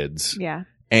white kids. Yeah.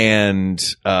 And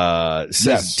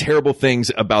says terrible things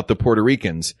about the Puerto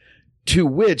Ricans, to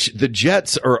which the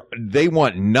Jets they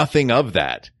want nothing of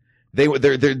that.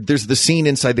 There's the scene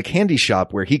inside the candy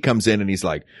shop where he comes in and he's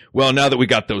like, well, now that we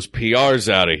got those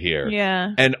PRs out of here.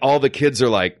 Yeah. And all the kids are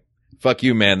like, fuck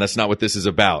you, man. That's not what this is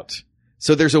about.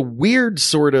 So there's a weird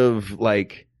sort of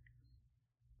like,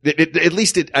 at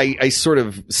least I sort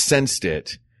of sensed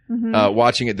it,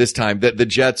 watching it this time, that the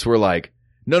Jets were like,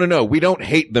 No. We don't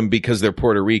hate them because they're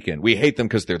Puerto Rican. We hate them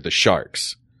because they're the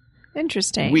Sharks.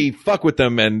 Interesting. We fuck with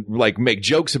them and like make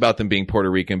jokes about them being Puerto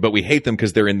Rican, but we hate them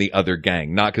because they're in the other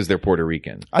gang, not because they're Puerto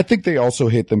Rican. I think they also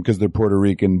hate them because they're Puerto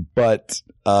Rican, but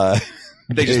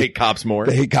They just hate cops more.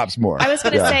 They hate cops more. I was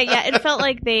going to say, yeah, it felt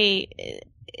like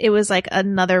it was like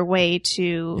another way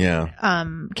to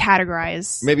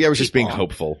categorize. Maybe I was just being people.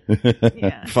 hopeful.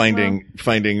 Yeah.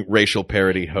 finding racial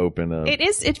parody hope in a.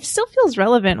 It still feels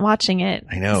relevant watching it.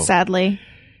 I know. Sadly.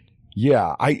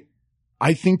 Yeah,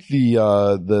 I think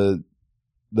the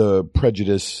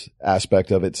prejudice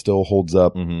aspect of it still holds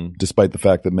up, despite the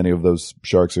fact that many of those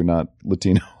sharks are not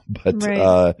Latino. But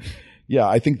Right. yeah,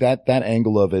 I think that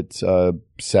angle of it,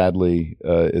 sadly,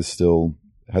 is still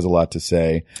has a lot to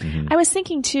say. I was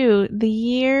thinking too, the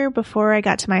year before I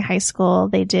got to my high school,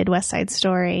 they did West Side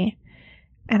Story.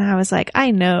 And I was like,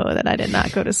 I know that I did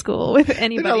not go to school with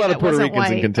anybody a lot of that Puerto wasn't Ricans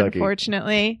in white, Kentucky.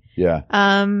 unfortunately. Yeah.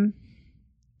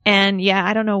 And yeah,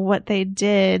 I don't know what they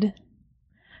did.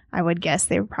 I would guess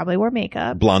they probably wore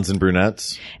makeup. Blondes and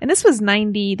brunettes. And this was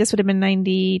this would have been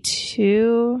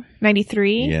 92,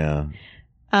 93. Yeah.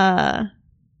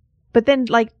 But then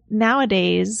like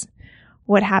nowadays,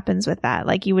 what happens with that?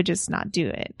 Like you would just not do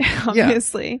it,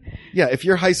 obviously. Yeah. If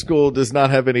your high school does not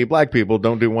have any black people,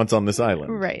 don't do Once on This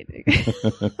Island. Right.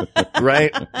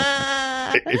 Right?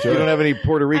 If you don't have any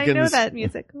Puerto Ricans. I know that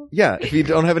musical. Yeah. If you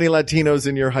don't have any Latinos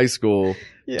in your high school,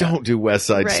 don't do West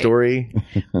Side Right. Story.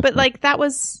 But like that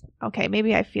was, okay,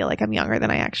 maybe I feel like I'm younger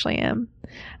than I actually am.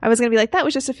 I was going to be like, that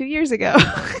was just a few years ago.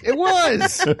 It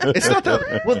was. It's not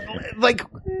like,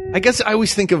 I guess I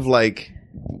always think of like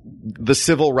the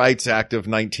Civil Rights Act of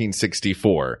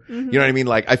 1964. You know what I mean?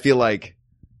 Like, I feel like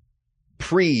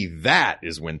pre that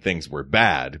is when things were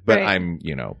bad, but Right. I'm,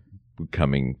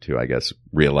 coming to, I guess,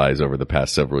 realize over the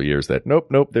past several years that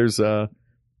nope, there's,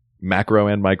 macro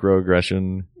and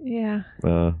microaggression, Yeah.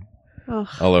 Ugh.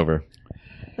 all over.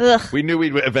 Ugh. We knew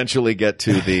we'd eventually get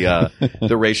to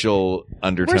the racial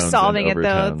undertones. We're solving and it though.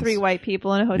 overtones. 3 white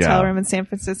people in a hotel Yeah. room in San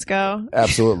Francisco.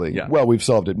 Absolutely. Yeah. Well, we've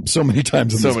solved it so many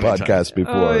times in So this many podcast times.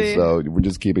 before, Oh, yeah. so we're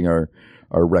just keeping our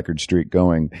record streak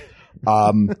going.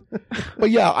 But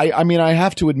yeah, I mean, I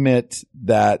have to admit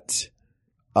that,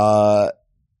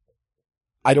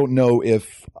 I don't know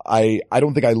if I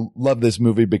don't think I love this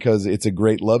movie because it's a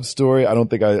great love story. I don't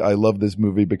think I love this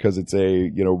movie because it's a,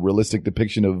 realistic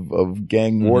depiction of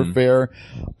gang warfare.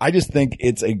 I just think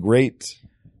it's a great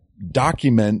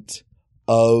document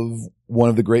of one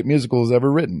of the great musicals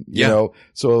ever written.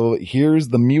 So here's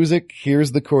the music,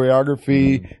 here's the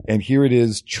choreography, and here it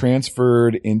is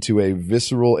transferred into a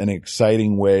visceral and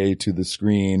exciting way to the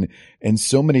screen. And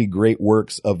so many great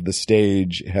works of the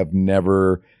stage have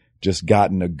never just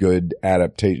gotten a good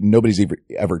adaptation. Nobody's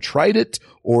ever tried it,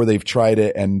 or they've tried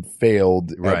it and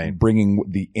failed at bringing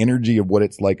the energy of what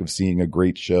it's like of seeing a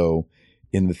great show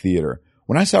in the theater.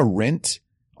 When I saw Rent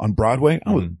on Broadway,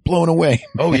 I was blown away.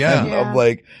 Oh, yeah. Yeah. I'm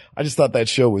like, I just thought that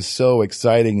show was so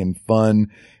exciting and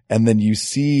fun. And then you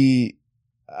see,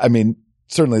 I mean,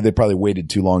 certainly they probably waited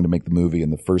too long to make the movie in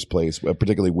the first place,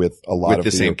 particularly with a lot With of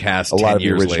the same cast a 10 lot of the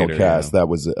years original later, cast. That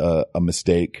was a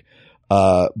mistake.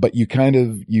 But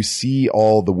you see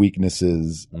all the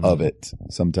weaknesses of it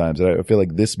sometimes. And I feel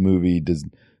like this movie does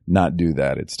not do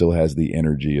that. It still has the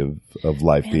energy of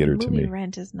live theater the to movie me.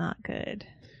 Rent is not good.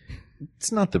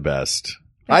 It's not the best.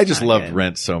 That's I just not loved good.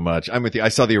 Rent so much. I'm with you. I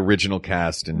saw the original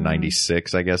cast in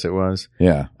 96, I guess it was.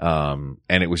 Yeah. And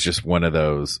it was just one of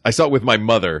those. I saw it with my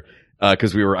mother,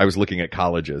 cause I was looking at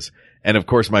colleges. And of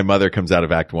course my mother comes out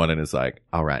of Act 1 and is like,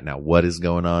 all right, now what is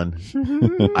going on?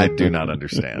 I do not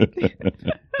understand.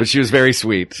 But she was very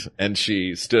sweet and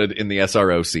she stood in the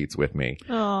SRO seats with me.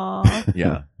 Aw.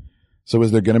 Yeah. So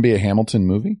is there going to be a Hamilton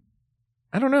movie?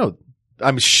 I don't know.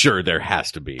 I'm sure there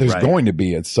has to be. There's right? going to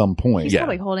be at some point. He's Yeah.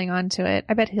 probably holding on to it.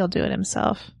 I bet he'll do it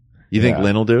himself. You think Yeah.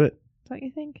 Lynn will do it? Don't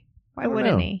you think? Why don't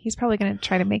wouldn't know. he? He's probably going to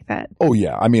try to make that. Oh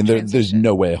yeah. I mean, there's Transition.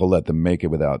 no way he'll let them make it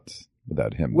without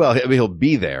him. Well, I mean, he'll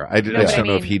be there. I but just I don't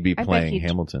know if mean, he'd be I bet playing he'd-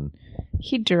 Hamilton.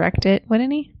 He'd direct it,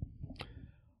 wouldn't he?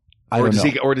 I don't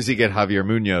know. Does he get Javier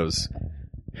Munoz,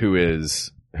 who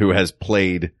has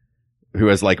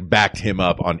like backed him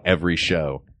up on every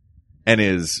show and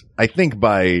is, I think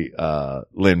by,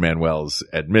 Lin-Manuel's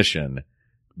admission,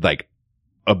 like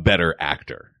a better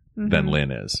actor than Mhm.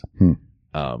 Lin is. Hmm.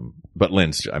 But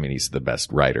Lin's, I mean, he's the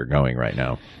best writer going right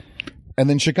now. And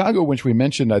then Chicago, which we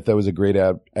mentioned, I thought was a great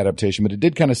adaptation, but it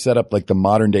did kind of set up like the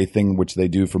modern day thing, which they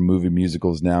do for movie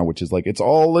musicals now, which is like, it's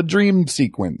all a dream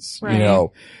sequence, Right.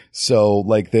 So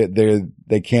like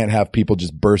they can't have people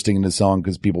just bursting into song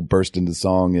because people burst into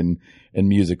song in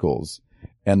musicals.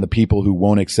 And the people who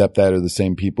won't accept that are the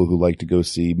same people who like to go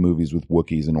see movies with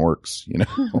Wookiees and orcs, you know?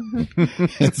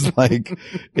 It's like,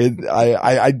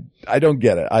 I don't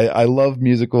get it. I love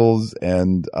musicals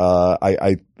and,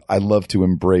 I love to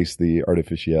embrace the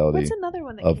artificiality. What's another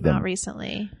one that of came them. out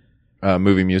recently?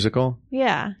 Movie musical?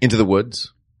 Yeah. Into the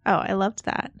Woods? Oh, I loved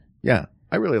that. Yeah.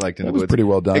 I really liked Into That the was Woods. pretty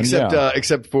well done.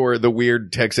 Except for the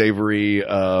weird Tex Avery,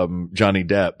 Johnny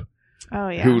Depp, Oh,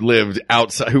 yeah. who lived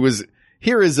outside, who was,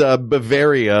 here is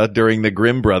Bavaria during the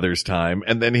Grimm brothers time,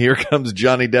 and then here comes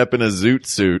Johnny Depp in a zoot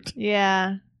suit.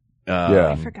 Yeah. Yeah.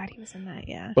 I forgot he was in that,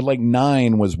 yeah. But like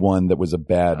 9 was one that was a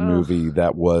bad Ugh. movie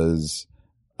that was,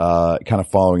 kind of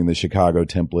following the Chicago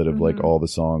template of like Mhm. all the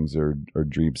songs are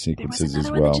dream There was sequences another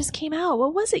as one well. that just came out.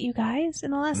 What was it, you guys,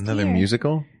 in the last Another year?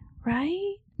 musical?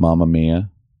 Right? Mamma Mia.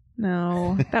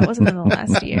 No, that wasn't in the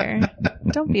last year.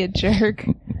 Don't be a jerk.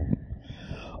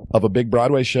 Of a big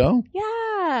Broadway show?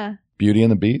 Yeah. Beauty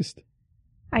and the Beast?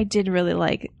 I did really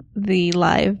like the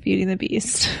live Beauty and the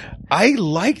Beast. I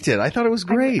liked it. I thought it was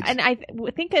great. I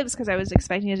think it was because I was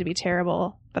expecting it to be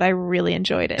terrible, but I really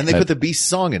enjoyed it. And they put the Beast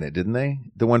song in it, didn't they?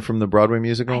 The one from the Broadway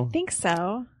musical? I think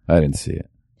so. I didn't see it.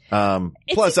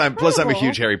 It's Plus I'm a incredible.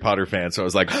 huge Harry Potter fan, so I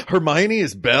was like, Hermione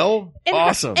is Belle? And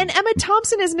Awesome. And Emma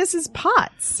Thompson is Mrs.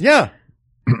 Potts. Yeah.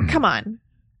 Come on.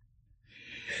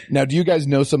 Now, do you guys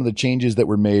know some of the changes that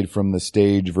were made from the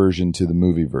stage version to the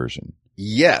movie version?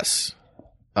 Yes.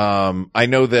 I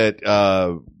know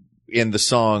that, in the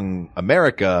song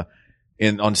America,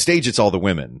 on stage it's all the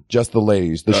women. Just the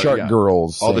ladies, the Shark yeah.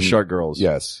 Girls. All the and- Shark Girls.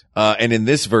 Yes. And in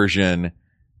this version,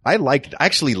 I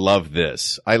actually love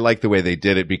this. I like the way they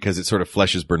did it because it sort of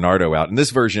fleshes Bernardo out. In this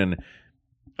version,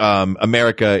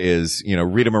 America is,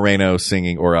 Rita Moreno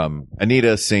singing, or,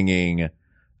 Anita singing,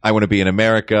 I Want to Be in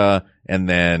America. And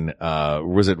then,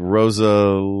 was it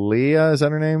Rosalia? Is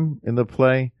that her name in the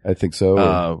play? I think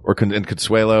so. And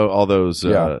Consuelo, all those,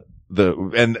 Yeah.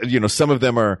 some of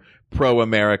them are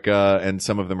pro-America and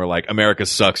some of them are like, America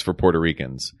sucks for Puerto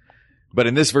Ricans. But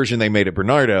in this version, they made it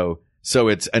Bernardo. So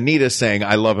it's Anita saying,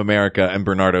 I love America, and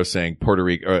Bernardo saying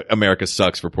America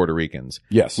sucks for Puerto Ricans,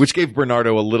 yes. which gave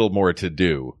Bernardo a little more to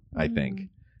do, I think,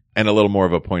 and a little more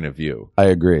of a point of view. I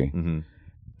agree. Mm-hmm.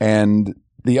 And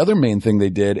the other main thing they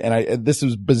did, and this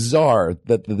was bizarre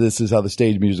that this is how the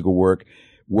stage musical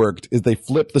worked, is they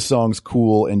flipped the songs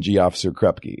Cool and G Officer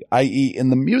Krupke, i.e. in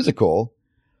the musical,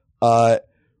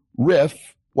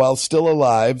 Riff, while still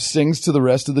alive, sings to the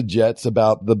rest of the Jets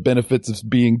about the benefits of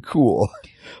being cool.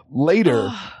 Later,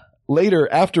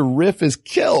 after Riff is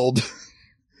killed,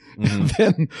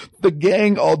 then the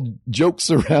gang all jokes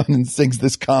around and sings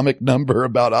this comic number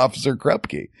about Officer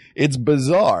Krupke. It's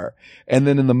bizarre. And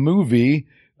then in the movie,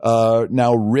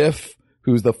 now Riff,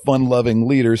 who's the fun-loving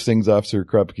leader, sings Officer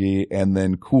Krupke, and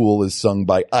then Cool is sung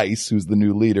by Ice, who's the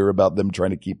new leader, about them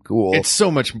trying to keep cool. It's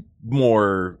so much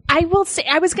more. I will say,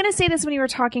 I was going to say this when you were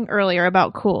talking earlier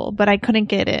about Cool, but I couldn't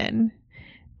get in.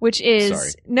 Which is,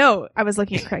 Sorry. no, I was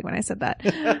looking at Craig when I said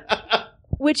that.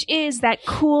 Which is that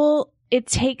Cool, it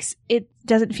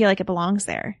doesn't feel like it belongs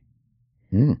there.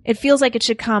 It feels like it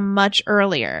should come much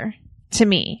earlier to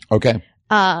me. Okay.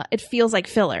 It feels like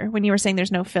filler when you were saying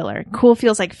there's no filler. Cool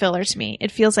feels like filler to me.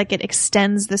 It feels like it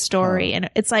extends the story, and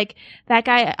it's like that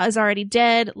guy is already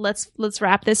dead. Let's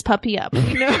wrap this puppy up.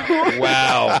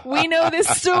 Wow. We know this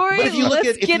story. But if you look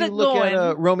Let's at, get it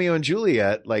going. Romeo and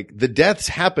Juliet, like the deaths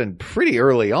happen pretty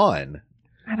early on.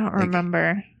 I don't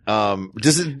remember.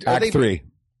 Does it? Act 3.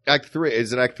 Act 3.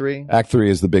 Is it Act 3? Act 3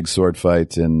 is the big sword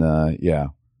fight in,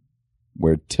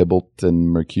 where Tybalt and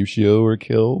Mercutio were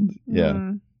killed. Yeah.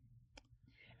 Mm.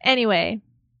 Anyway,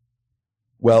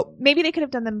 Well, maybe they could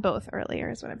have done them both earlier,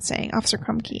 is what I'm saying. Officer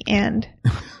Krupke and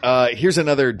Here's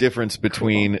another difference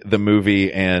between the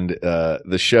movie and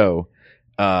the show.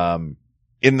 In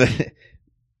the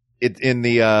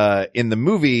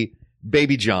movie,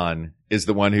 Baby John is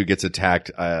the one who gets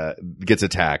attacked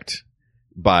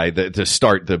by to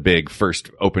start the big first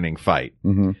opening fight.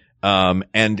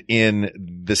 And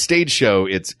in the stage show,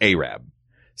 it's Arab.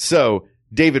 So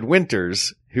David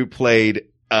Winters, who played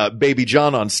Baby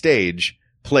John on stage,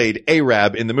 played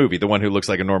Arab in the movie, the one who looks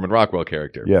like a Norman Rockwell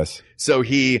character. yes. So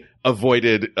he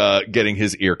avoided getting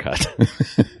his ear cut.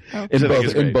 In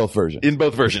both versions. In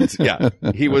both versions, yeah.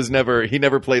 He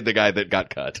never played the guy that got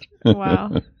cut.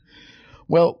 wow.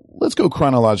 Well, let's go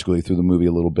chronologically through the movie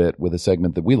a little bit with a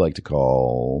segment that we like to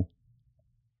call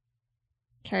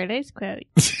Carly's quote.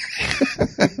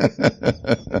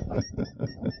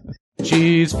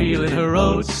 She's feeling her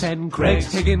oats and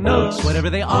Craig's taking notes. Whatever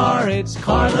they are, it's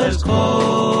Carla's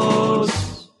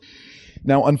quotes.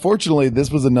 Now, unfortunately,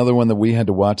 this was another one that we had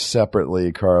to watch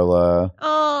separately, Carla.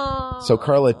 Oh. So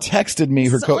Carla texted me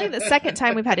her It's only the second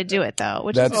time we've had to do it, though,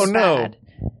 which is That's- Oh, no. bad.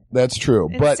 That's true.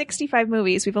 In But 65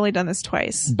 movies, we've only done this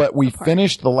twice. But we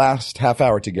finished the last half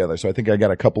hour together, so I think I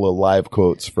got a couple of live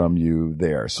quotes from you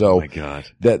there. So Oh my God.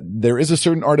 that there is a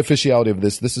certain artificiality of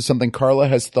this. This is something Carla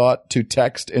has thought to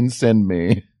text and send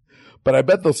me, but I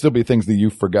bet there'll still be things that you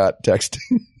forgot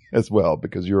texting as well,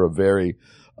 because you're a very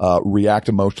react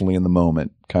emotionally in the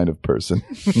moment kind of person.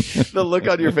 The look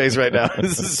on your face right now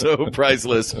is so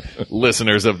priceless,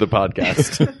 listeners of the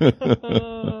podcast.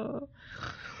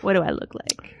 What do I look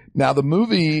like? Now the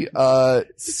movie,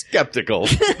 Skeptical.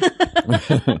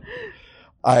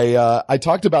 I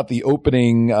talked about the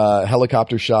opening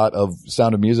helicopter shot of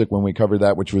Sound of Music when we covered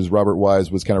that, which was Robert Wise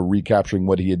was kind of recapturing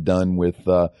what he had done with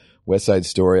West Side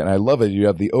Story, and I love it. You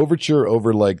have the overture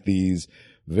over like this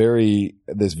very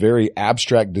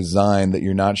abstract design that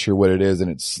you're not sure what it is, and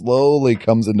it slowly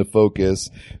comes into focus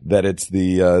that it's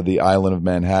the island of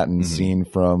Manhattan seen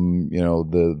from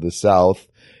the south.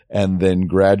 And then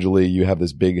gradually you have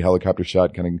this big helicopter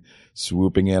shot kind of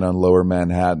swooping in on lower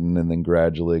Manhattan and then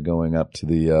gradually going up to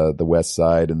the west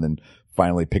side and then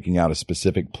finally picking out a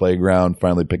specific playground,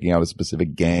 finally picking out a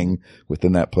specific gang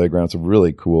within that playground. It's a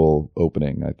really cool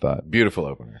opening, I thought. Beautiful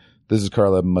opener. This is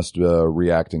Carla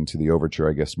reacting to the overture,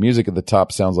 I guess. Music at the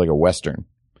top sounds like a Western.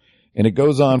 And it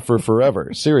goes on for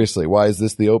forever. Seriously, why is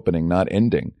this the opening, not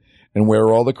ending? And where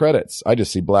are all the credits? I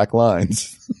just see black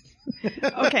lines.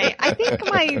 Okay, I think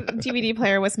my DVD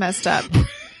player was messed up.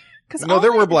 No,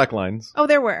 there were black lines. Oh,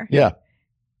 there were. Yeah.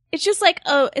 It's just like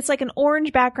it's like an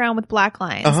orange background with black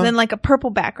lines, and then like a purple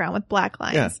background with black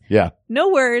lines. Yeah. No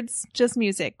words, just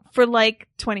music for like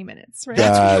 20 minutes, right?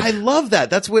 I love that.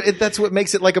 That's what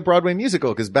makes it like a Broadway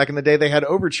musical, because back in the day they had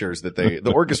overtures that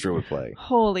the orchestra would play.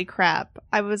 Holy crap.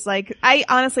 I was like, I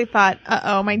honestly thought,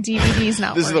 my DVD's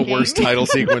not This working. is the worst title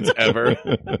sequence ever.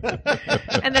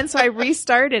 And then so I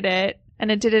restarted it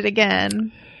and it did it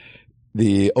again.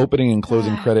 The opening and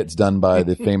closing credits done by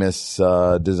the famous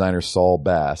designer Saul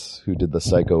Bass, who did the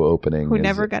Psycho opening. Who as-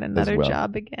 never got as another well.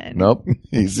 job again. Nope.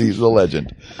 He's a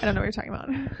legend. I don't know what you're talking about.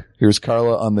 Here's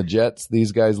Carla on the Jets.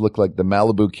 These guys look like the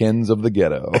Malibu Kins of the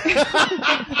ghetto.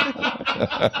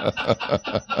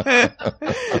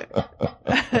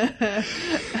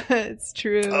 It's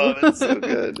true. Oh, that's so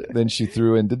good. Then she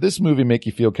threw in, did this movie make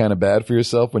you feel kind of bad for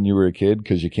yourself when you were a kid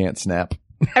because you can't snap?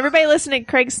 Everybody listening,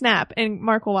 Craig snap, and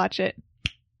Mark will watch it.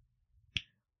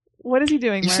 What is he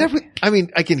doing, You Mark? snap with, I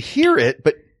mean, I can hear it,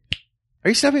 but are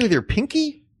you snapping with your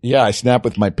pinky? Yeah, I snap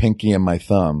with my pinky and my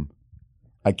thumb.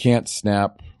 I can't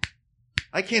snap.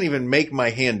 I can't even make my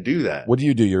hand do that. What do?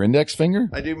 Your index finger?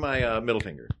 I do my middle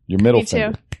finger. Your middle Me too.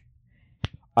 finger.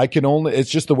 I can only, it's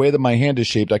just the way that my hand is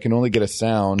shaped. I can only get a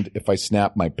sound if I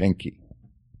snap my pinky.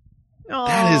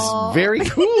 That is very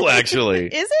cool, actually.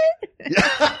 Is it?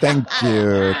 Thank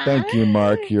you. Thank you,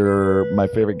 Mark. You're my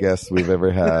favorite guest we've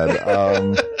ever had.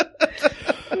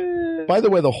 By the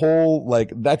way, the whole,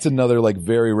 that's another,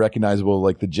 very recognizable,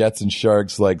 the Jets and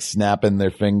Sharks, snapping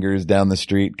their fingers down the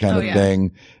street kind of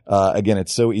thing. Again,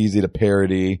 it's so easy to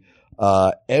parody.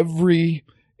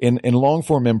 In long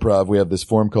form improv, we have this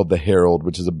form called the Herald,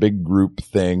 which is a big group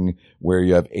thing where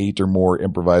you have 8 or more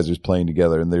improvisers playing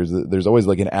together. And there's always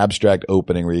an abstract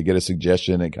opening where you get a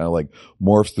suggestion and it kind of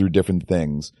morphs through different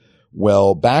things.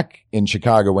 Well, back in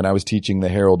Chicago, when I was teaching the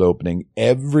Herald opening,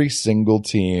 every single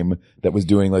team that was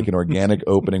doing an organic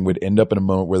opening would end up in a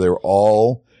moment where they were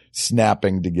all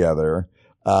snapping together.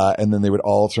 And then they would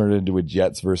all turn it into a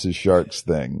Jets versus Sharks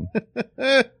thing.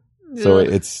 So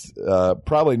it's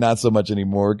probably not so much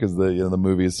anymore because the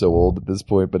movie is so old at this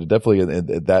point, but it definitely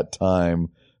at that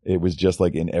time it was just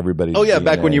in everybody's Oh yeah, DNA.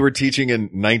 back when you were teaching in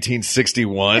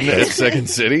 1961 at Second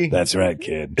City. That's right,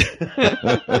 kid.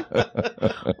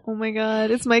 Oh my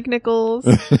God, it's Mike Nichols.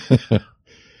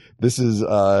 This is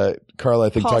Carla. I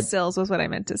think Paul Sills was what I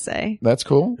meant to say. That's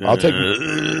cool. I'll take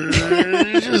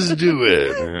Just do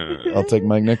it. I'll take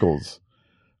Mike Nichols.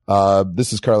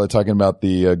 This is Carla talking about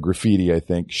the graffiti. I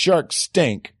think sharks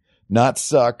stink. Not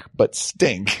suck, but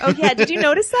stink. Oh yeah, did you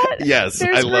notice that? Yes,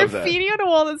 There's I love that. graffiti on a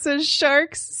wall that says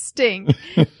 "Sharks stink,"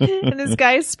 and this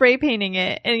guy's spray painting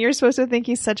it, and you're supposed to think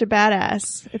he's such a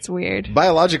badass. It's weird.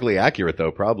 Biologically accurate,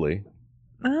 though, probably.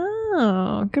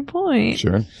 Oh, good point.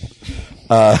 Sure.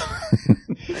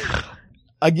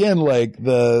 Again,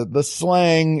 the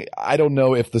slang, I don't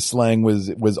know if the slang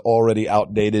was already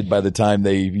outdated by the time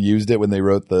they used it when they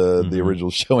wrote the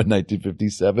original show in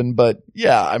 1957. But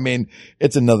yeah, I mean,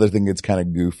 it's another thing that's kind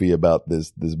of goofy about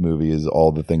this movie is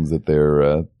all the things that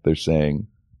they're saying.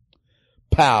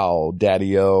 Pow,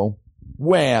 daddy-o.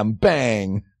 Wham,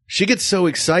 bang. She gets so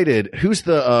excited. Who's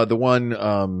the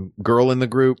one girl in the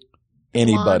group?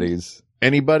 Anybody's.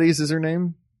 Anybody's is her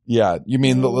name? Yeah. You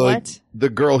mean What? The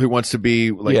girl who wants to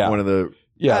be like Yeah. one of the.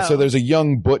 Yeah. Oh. So there's a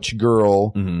young butch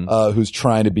girl, Mhm. who's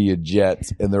trying to be a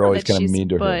jet, and they're always That kind of she's mean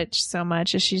to her. butch so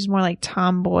much as she's more like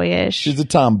tomboyish. She's a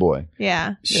tomboy.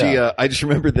 yeah. I just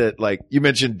remember that, like, you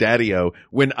mentioned Daddy-O,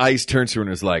 when Ice turns to her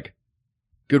and is like,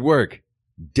 good work,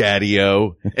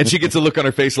 Daddy-O. And she gets a look on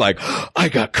her face like, I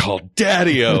got called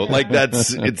Daddy-O. Like,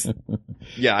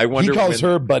 yeah, I wonder. He calls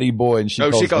her Buddy Boy, and she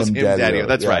calls him Daddy-O. Daddy-O.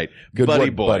 That's Yeah. right. Good Buddy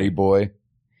work, Boy. Buddy Boy.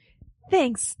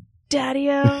 Thanks,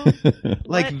 Daddy-O.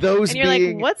 Like What? those And you're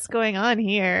being, like, what's going on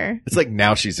here? it's like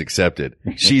now she's accepted.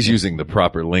 She's using the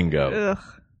proper lingo. Ugh.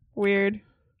 Weird.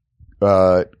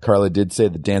 Carla did say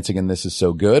the dancing in this is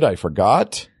so good. I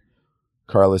forgot.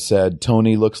 Carla said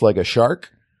Tony looks like a shark.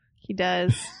 He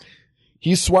does.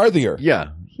 He's swarthier. Yeah.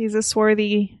 He's a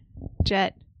swarthy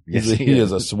jet. Yes, he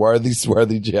is a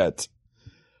swarthy jet.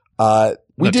 A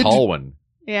tall one.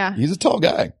 Yeah. He's a tall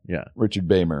guy. Yeah. Richard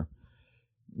Bamer.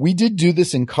 We did do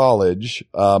this in college.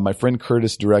 My friend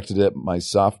Curtis directed it my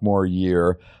sophomore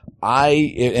year.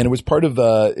 And it was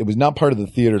it was not part of the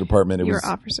theater department. It You was were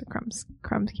Officer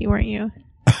Krupke, weren't you?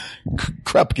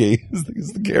 Krupke is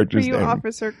the Were character's you name.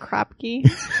 Officer Krupke?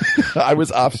 I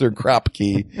was Officer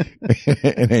Krupke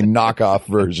in a knockoff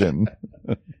version.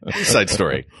 Side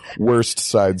story. Worst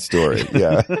side story.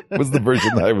 Yeah. Was the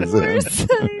version that I was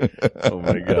in. Oh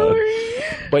my God.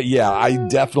 But yeah, I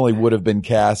definitely would have been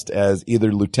cast as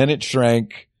either Lieutenant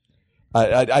Schrank.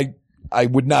 I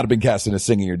would not have been cast in a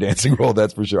singing or dancing role,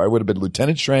 that's for sure. I would have been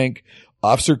Lieutenant Schrank,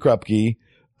 Officer Krupke,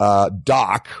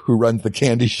 Doc, who runs the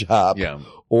candy shop, Yeah.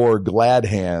 or Glad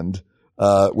Hand,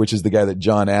 which is the guy that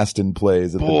John Astin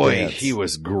plays at the Boy, dance. he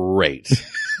was great.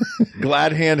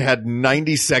 Glad Hand had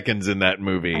 90 seconds in that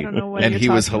movie. I don't know what and you're he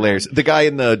was talking hilarious. The guy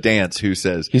in the dance who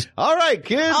says, all right,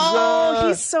 kids. Oh,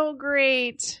 he's so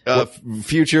great.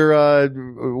 Future,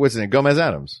 what's his name? Gomez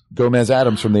Adams. Gomez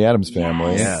Adams from the Adams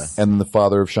Family. Yes. And the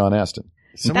father of Sean Astin.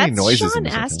 So That's many noises Sean in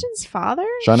this episode. Astin's father?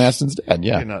 Sean Astin's dad, I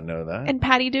yeah. did not know that. And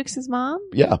Patty Duke's mom?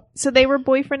 Yeah. So they were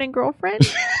boyfriend and girlfriend?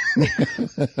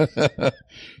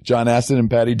 John Astin and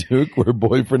Patty Duke were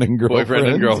boyfriend and girlfriend. Boyfriend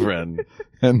and girlfriend.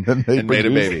 And then they And made a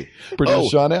baby.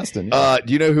 Produced Sean Astin. Yeah.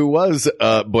 Do you know who was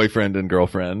boyfriend and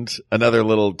girlfriend? Another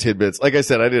little tidbits. Like I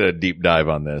said, I did a deep dive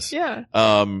on this. Yeah.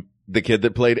 The kid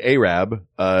that played Arab,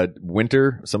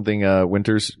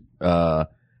 Winters,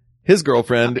 his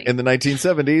girlfriend in the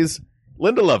 1970s,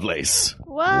 Linda Lovelace,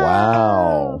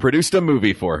 Wow. produced a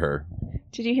movie for her.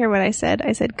 Did you hear what I said?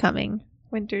 I said coming.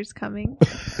 Winter's coming.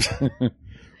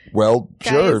 Well,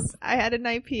 sure. Guys, I had an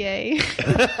IPA.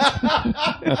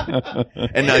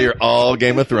 And now you're all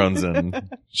Game of Thrones in.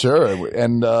 Sure.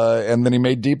 And then he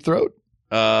made Deep Throat.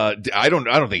 I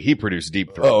don't think he produced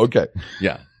Deep Throat. Oh, okay.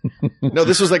 Yeah. No,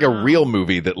 this was like a real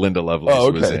movie that Linda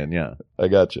Lovelace was in. Yeah. I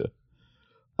gotcha.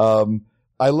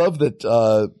 I love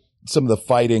that, some of the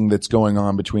fighting that's going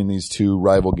on between these two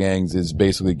rival gangs is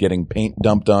basically getting paint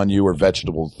dumped on you or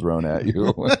vegetables thrown at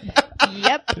you.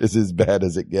 Yep. It's as bad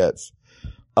as it gets.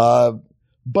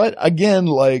 But again,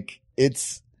 like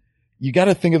you got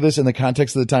to think of this in the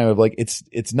context of the time of like,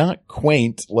 it's not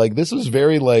quaint. Like this was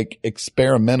very like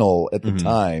experimental at the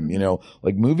time,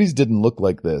 like movies didn't look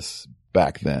like this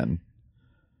back then.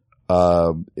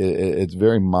 It's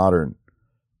very modern.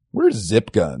 Where's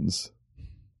zip guns?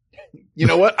 You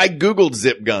know what? I Googled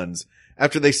zip guns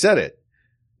after they said it.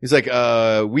 He's like,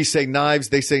 we say knives,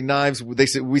 they say knives,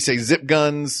 we say zip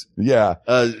guns, Yeah.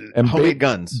 and homemade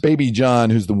guns. Baby John,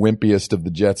 who's the wimpiest of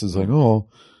the Jets, is like,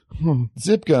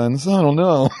 zip guns. I don't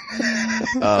know.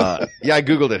 Yeah, I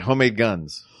Googled it. Homemade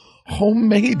guns.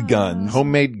 Homemade guns.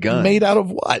 Homemade guns. Made out of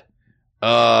what?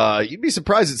 You'd be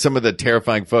surprised at some of the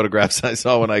terrifying photographs I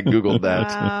saw when I Googled that.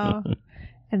 Wow.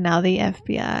 And now the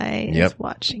FBI Yep. is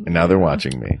watching. And now they're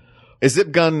watching me. A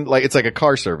zip gun, like, it's like a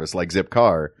car service, like Zip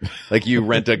Car. Like you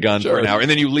rent a gun for an hour and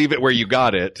then you leave it where you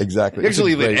got it. Exactly. You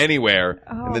actually It's a leave it great- anywhere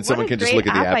Oh, and then what someone a can just great look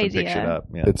at the app app and pick idea. shit up.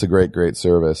 Yeah. It's a great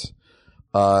service.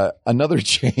 Another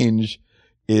change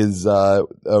is,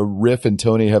 Riff and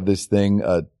Tony have this thing,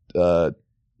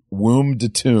 womb to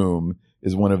tomb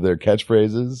is one of their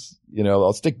catchphrases.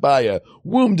 I'll stick by you,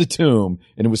 womb to tomb.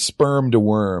 And it was sperm to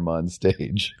worm on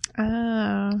stage.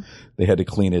 Oh. They had to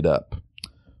clean it up.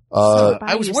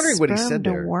 I was wondering what he Sperm said to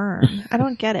there. worm. I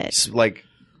don't get it. It's like,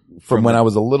 From when I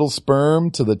was a little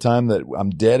sperm to the time that I'm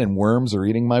dead and worms are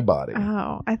eating my body.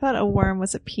 Oh, I thought a worm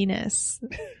was a penis.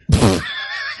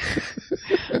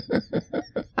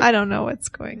 I don't know what's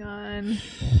going on.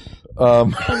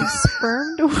 From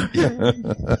sperm to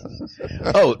worm.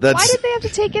 oh, that's, Why did they have to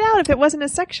take it out if it wasn't a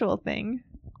sexual thing?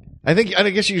 I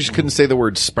guess you just couldn't say the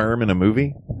word sperm in a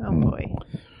movie. Oh boy.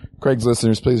 Craig's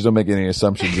listeners, please don't make any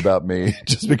assumptions about me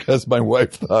just because my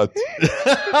wife thought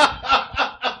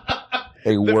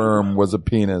a worm was a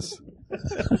penis.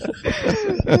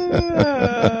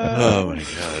 Oh my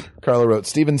God. Carla wrote,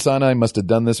 Stephen Sondheim must have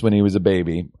done this when he was a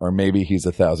baby, or maybe he's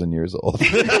 1,000 years old.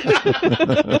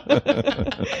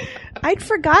 I'd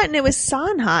forgotten it was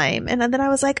Sondheim, and then I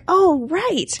was like, oh,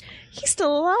 right. He's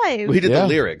still alive. Well, he did Yeah. the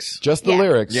lyrics. Just the Yeah.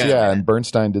 lyrics, Yeah. yeah, and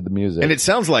Bernstein did the music. And it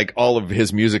sounds like all of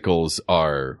his musicals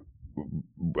are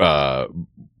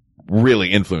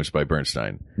really influenced by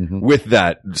Bernstein with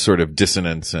that sort of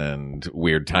dissonance and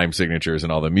weird time signatures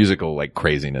and all the musical like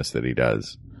craziness that he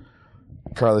does.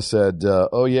 Carla said,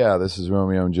 oh yeah, this is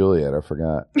Romeo and Juliet. I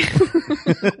forgot.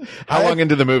 How long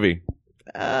into the movie?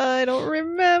 I don't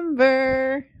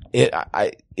remember.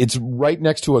 It's right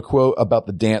next to a quote about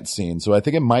the dance scene. So I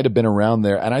think it might have been around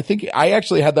there. And I think I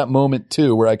actually had that moment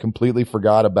too where I completely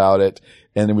forgot about it.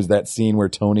 And it was that scene where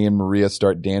Tony and Maria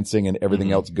start dancing and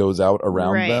everything else goes out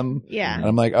around Right. them. Yeah. And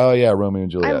I'm like, oh yeah, Romeo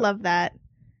and Juliet. I love that.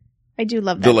 I do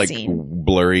love that The like scene.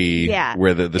 blurry, Yeah.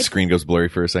 where the screen goes blurry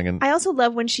for a second. I also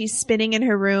love when she's spinning in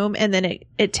her room and then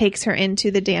it takes her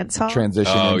into the dance hall.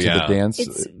 Transition Oh, into yeah. the dance.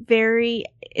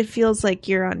 It feels like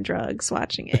you're on drugs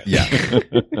watching it. Yeah.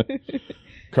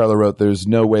 Carla wrote, there's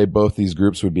no way both these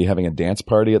groups would be having a dance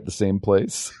party at the same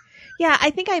place. Yeah, I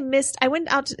think I went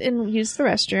out and used the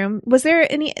restroom. Was there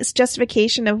any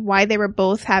justification of why they were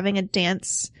both having a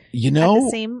dance You at know, the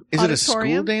same Is it a school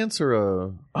auditorium? dance or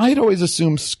a? I'd always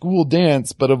assumed school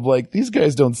dance, but of like, these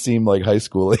guys don't seem like high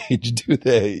school age, do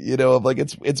they? You know, of like,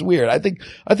 it's weird. I think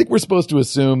we're supposed to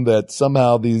assume that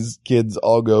somehow these kids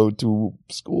all go to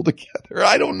school together.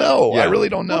 I don't know. Yeah. I really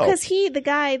don't know. Because the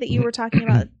guy that you were talking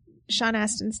about, Sean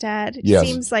Astin's dad, Yes.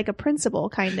 seems like a principal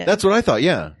kind of. That's what I thought.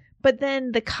 Yeah. But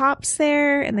then the cop's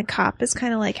there, and the cop is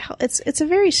kind of like, it's a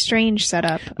very strange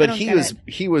setup. I But don't he get was it.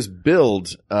 he was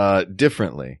billed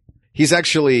differently. He's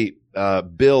actually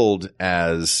billed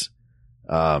as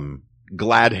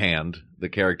Gladhand, the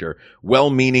character,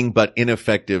 well-meaning but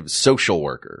ineffective social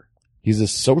worker. He's a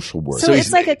social worker. So he's-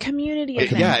 it's like a community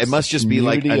event. Yeah, it must just be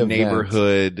like Community a event.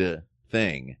 neighborhood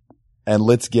thing. And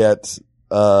let's get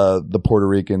the Puerto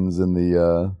Ricans and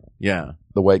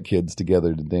the white kids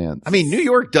together to dance. I mean, New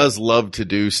York does love to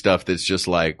do stuff that's just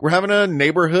like, we're having a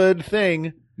neighborhood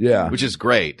thing, yeah. which is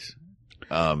great.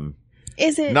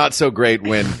 Is it? Not so great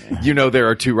when you know there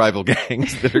are two rival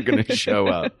gangs that are going to show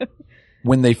up.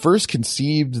 When they first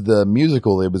conceived the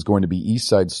musical, it was going to be East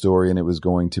Side Story and it was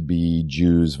going to be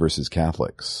Jews versus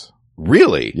Catholics.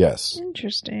 Really? Yes.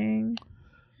 Interesting.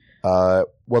 Well,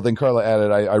 then Carla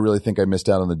added, I really think I missed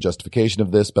out on the justification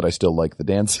of this, but I still like the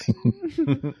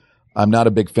dancing. I'm not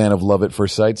a big fan of Love at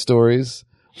First Sight stories.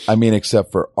 I mean,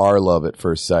 except for our Love at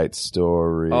First Sight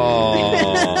story.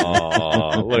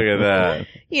 Oh, look at that.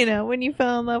 You know, when you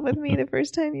fell in love with me the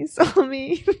first time you saw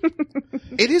me.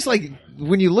 It is like,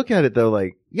 when you look at it though,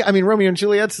 like, yeah, I mean, Romeo and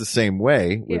Juliet's the same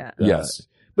way. With, Yeah. Yes.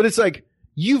 But it's like,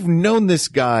 you've known this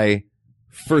guy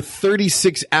for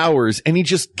 36 hours and he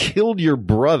just killed your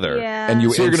brother. Yeah. And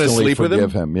you So you're gonna instantly sleep with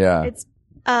forgive him. Yeah. It's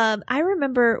I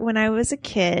remember when I was a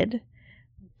kid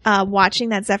watching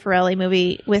that Zeffirelli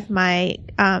movie with my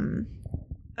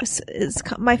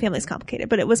my family's complicated,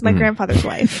 but it was my grandfather's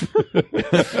wife.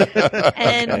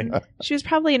 And she was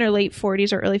probably in her late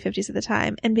 40s or early 50s at the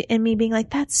time, and me being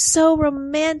like, that's so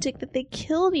romantic that they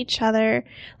killed each other,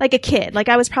 like a kid. Like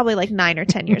I was probably like 9 or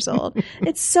 10 years old.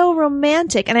 It's so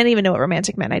romantic, and I didn't even know what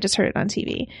romantic meant. I just heard it on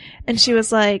TV. And she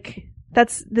was like,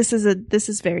 this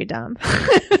is very dumb.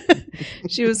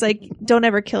 She was like, don't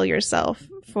ever kill yourself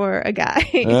for a guy.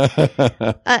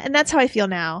 And that's how I feel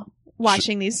now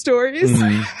watching these stories.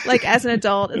 Like as an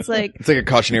adult, it's like a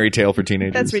cautionary tale for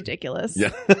teenagers. that's ridiculous. Yeah.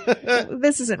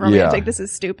 This isn't romantic. Yeah. This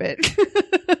is stupid.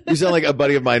 You sound like a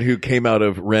buddy of mine who came out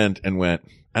of Rent and went,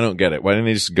 I don't get it. Why didn't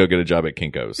they just go get a job at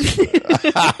Kinko's?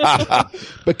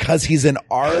 Because he's an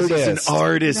artist. He's an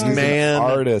artist, He's man. an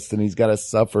artist, and he's got to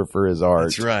suffer for his art.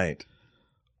 That's right.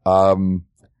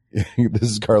 This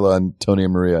is Carla and Tony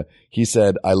and Maria. He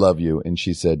said, I love you. And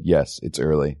she said, yes, it's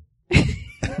early. Is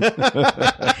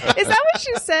that what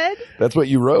she said? That's what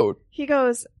you wrote. He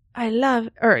goes, I love,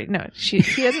 or no, he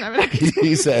doesn't have an accent.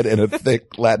 He said in a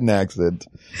thick Latin accent.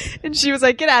 And she was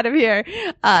like, get out of here.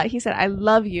 He said, I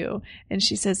love you. And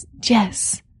she says,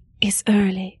 yes, it's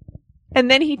early.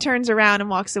 And then he turns around and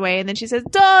walks away. And then she says,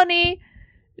 Tony,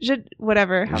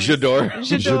 whatever. J'adore.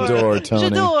 J'adore, Tony.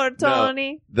 J'adore,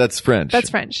 Tony. That's French. That's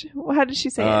French. How did she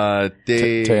say it?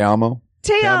 Te amo.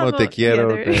 Te amo, amo. te quiero,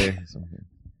 The other-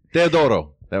 te adoro.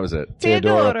 That was it.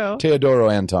 Teodoro. Teodoro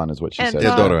Anton is what she said.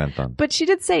 Anton. Teodoro Anton. But she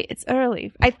did say it's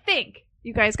early. I think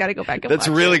you guys got to go back and That's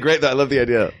watch really it. great. I love the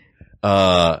idea.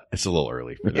 It's a little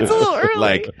early for that. It's a little early.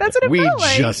 Like, That's what it we felt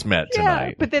like. just met Yeah,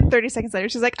 tonight. but then 30 seconds later,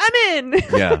 she's like, I'm in.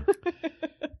 Yeah.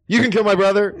 You can kill my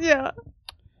brother. Yeah.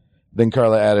 Then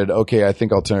Carla added, okay, I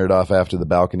think I'll turn it off after the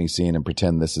balcony scene and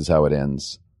pretend this is how it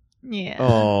ends. Yeah.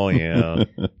 Oh, yeah.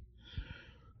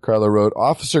 Carla wrote,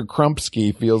 Officer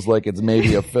Krumpsky feels like it's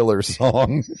maybe a filler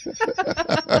song. You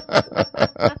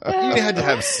had to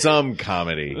have some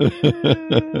comedy.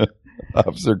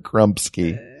 Officer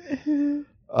Krumpsky.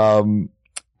 When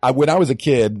I was a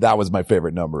kid, that was my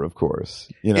favorite number, of course.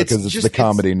 You know, because it's just- the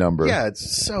comedy number. Yeah,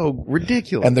 it's so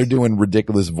ridiculous. And they're doing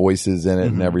ridiculous voices in it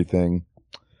and everything.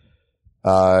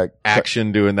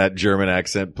 Action doing that German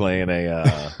accent playing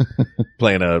a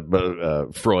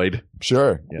Freud.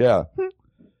 Sure. Yeah.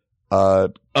 Yeah.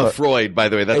 Freud, by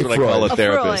the way. That's A what I call a Freud. A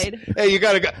therapist. Freud. Hey,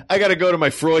 I gotta go to my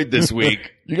Freud this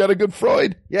week. You got a good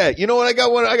Freud? Yeah, you know what? I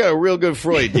got a real good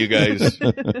Freud, you guys.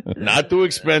 Not too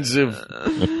expensive.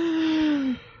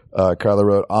 Carla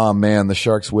wrote, oh man, the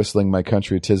sharks whistling my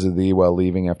country 'tis of thee while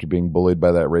leaving after being bullied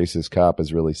by that racist cop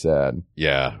is really sad.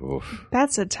 Yeah. Oof.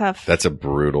 That's a tough. That's a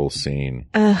brutal scene.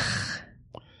 Ugh.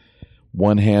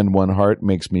 One hand, one heart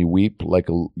makes me weep like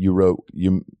a, you wrote,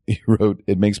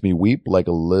 it makes me weep like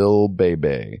a lil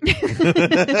baby.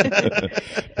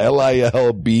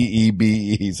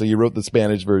 Lilbebe. So you wrote the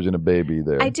Spanish version of baby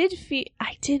there. I did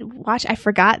watch. I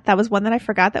forgot. That was one that I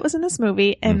forgot that was in this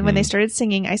movie. And when they started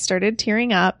singing, I started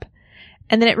tearing up.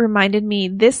 And then it reminded me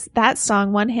that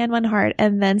song, One Hand, One Heart,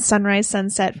 and then Sunrise,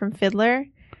 Sunset from Fiddler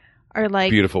are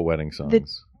like Beautiful wedding songs. the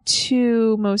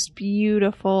two most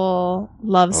beautiful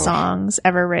love songs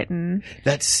ever written.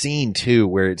 That scene too,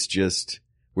 where it's just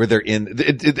where they're in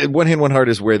One Hand, One Heart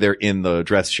is where they're in the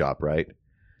dress shop, right?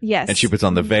 Yes. And she puts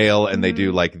on the veil, and they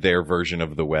do like their version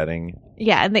of the wedding.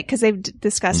 Yeah, and because they've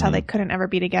discussed how they couldn't ever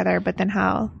be together, but then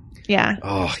how, yeah,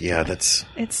 Oh yeah, that's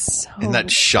it's so. and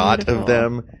that shot beautiful. of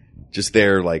them, just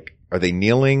there, like, are they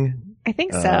kneeling? I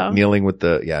think so. Kneeling with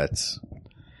it's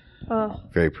Oh,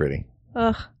 very pretty.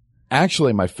 ugh.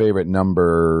 Actually, my favorite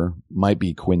number might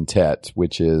be Quintet,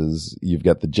 which is you've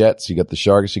got the Jets, you got the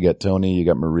Sharks, you got Tony, you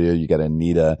got Maria, you got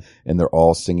Anita, and they're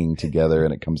all singing together,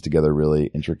 and it comes together really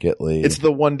intricately. It's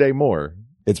the One Day More.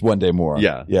 It's One Day More.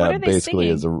 Yeah. Yeah. What are they Basically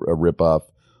singing? is a ripoff.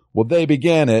 Well, they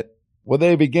began it.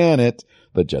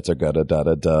 The Jets are gonna da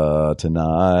da da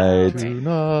tonight.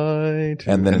 Tonight.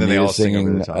 And then they all Anita's sing over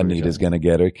singing, the top of each Anita's other. gonna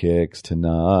get her kicks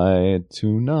tonight.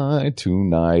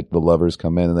 The lovers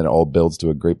come in, and then it all builds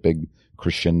to a great big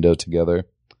crescendo together.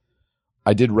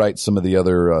 I did write some of the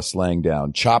other slang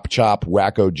down. Chop, chop,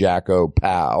 wacko, jacko,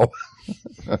 pow.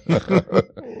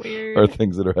 Weird. Are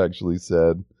things that are actually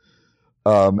said.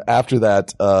 After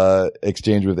that,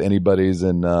 exchange with anybody's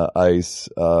and Ice,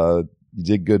 you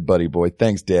did good, buddy boy.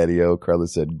 Thanks, Daddy-O. Carla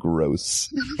said,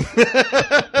 gross.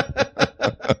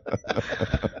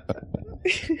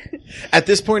 At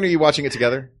this point, are you watching it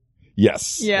together?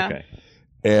 Yes. Yeah. Okay.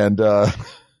 And,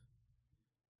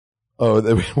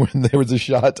 when there was a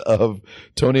shot of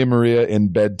Tony and Maria in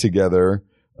bed together,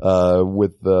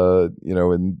 with,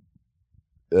 and,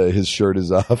 his shirt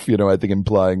is off, I think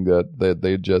implying that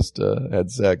they had just,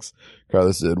 had sex.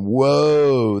 Carla said,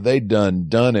 whoa, they done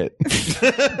it.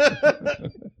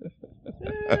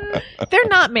 They're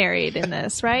not married in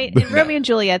this, right? In Romeo and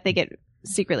Juliet, they get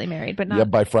secretly married, but not Yeah,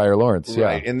 by Friar Lawrence. Yeah.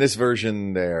 Right. In this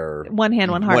version, they're One Hand,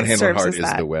 One Heart. One Hand, One serves Heart as is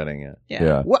that. the wedding. Yeah.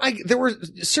 Yeah. Well, there were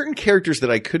certain characters that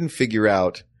I couldn't figure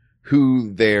out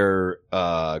who their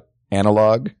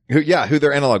Analog? who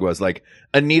their analog was. Like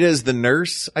Anita's the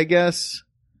nurse, I guess.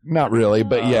 Not really,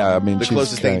 but yeah, I mean, The she's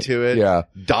closest thing kinda- to it. Yeah.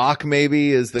 Doc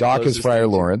maybe is the Doc is closest Friar thing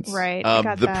to- Lawrence. Right. I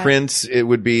got The that. prince, it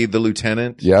would be the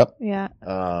lieutenant. Yep. Yeah.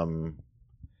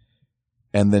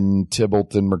 And then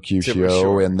Tybalt and Mercutio,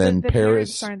 Sure. and then the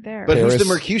Paris. parents aren't there. But who's the Paris-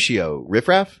 Mercutio?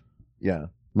 Riffraff? Yeah.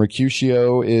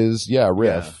 Mercutio is,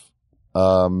 Riff.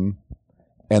 And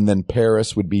then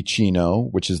Paris would be Chino,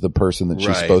 which is the person that she's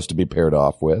Right. supposed to be paired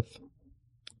off with.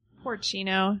 Poor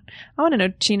Chino. I want to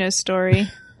know Chino's story.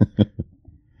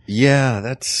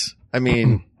 Yeah, I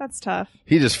mean, That's tough.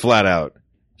 he just flat out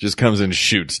just comes and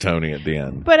shoots Tony at the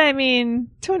end. But I mean,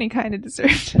 Tony kind of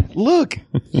deserved it. Look,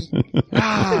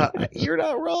 you're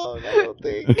not wrong, I don't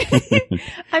think.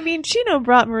 I mean, Chino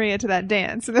brought Maria to that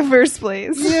dance in the first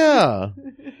place. Yeah.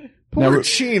 Poor Now-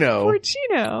 Chino. Poor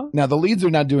Chino. Now, the leads are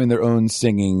not doing their own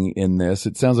singing in this.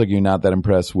 It sounds like you're not that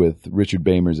impressed with Richard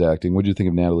Bamer's acting. What do you think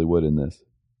of Natalie Wood in this?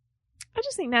 I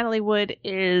just think Natalie Wood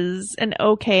is an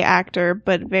okay actor,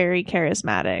 but very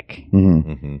charismatic.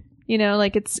 Mm-hmm. Mm-hmm.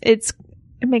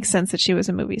 It makes sense that she was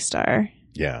a movie star.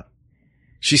 Yeah.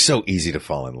 She's so easy to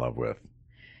fall in love with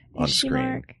on Is she, screen.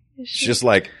 Mark? Is She's she? just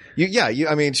like,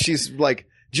 I mean, she's like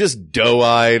just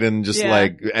doe-eyed and just Yeah.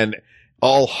 like, and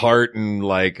all heart and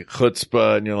like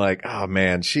chutzpah. And you're like, oh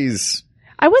man,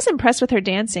 I was impressed with her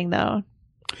dancing, though.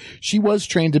 She was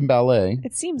trained in ballet.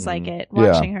 It seems like it,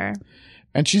 Yeah. watching her.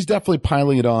 And she's definitely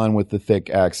piling it on with the thick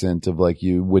accent of like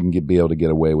you wouldn't be able to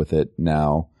get away with it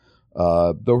now.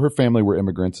 Though her family were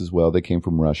immigrants as well. They came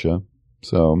from Russia.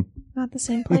 So Not the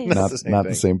same place. Not not the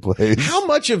the same same place. how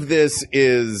much of this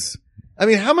is,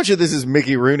 how much of this is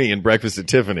Mickey Rooney in Breakfast at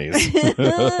Tiffany's?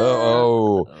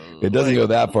 Oh, it doesn't go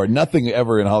that far. Nothing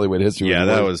ever in Hollywood history Yeah,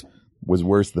 that was was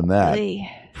worse than that. Really.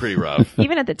 pretty rough.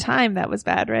 Even at the time, that was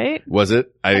bad, right? Was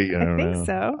it? I I don't think know.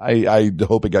 so. I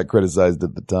hope it got criticized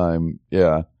at the time.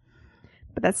 Yeah.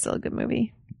 But that's still a good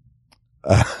movie.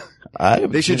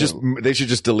 They should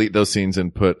just delete those scenes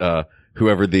and put,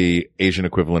 whoever the Asian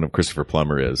equivalent of Christopher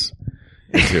Plummer is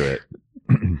into it.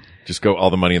 Just go all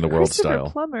the money in the world Christopher style.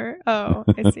 Plummer. Oh,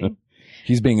 I see.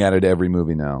 He's being added to every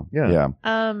movie now. Yeah.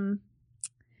 Yeah.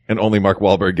 And only Mark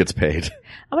Wahlberg gets paid.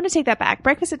 I want to take that back.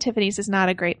 Breakfast at Tiffany's is not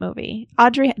a great movie.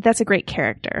 Audrey, that's a great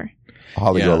character.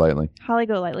 Holly Yeah. Golightly. Holly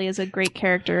Golightly is a great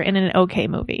character in an okay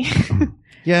movie.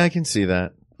 Yeah, I can see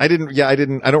that. I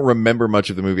don't remember much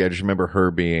of the movie. I just remember her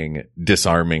being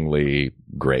disarmingly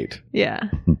great. Yeah.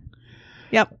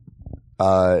 Yep.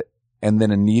 And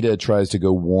then Anita tries to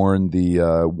go warn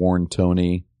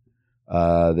Tony,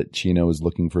 that Chino is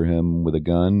looking for him with a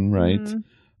gun, right?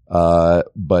 Mhm.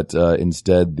 But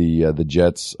instead the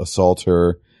Jets assault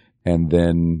her, and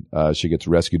then, she gets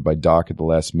rescued by Doc at the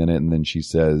last minute. And then she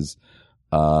says,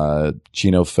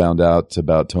 Chino found out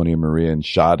about Tony and Maria and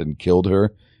shot and killed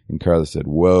her. And Carla said,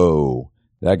 whoa,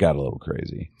 that got a little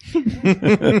crazy.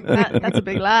 That's a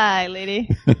big lie, lady.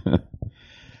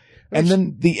 And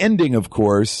then the ending, of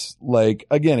course, like,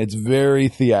 again, it's very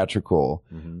theatrical.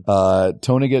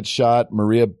 Tony gets shot.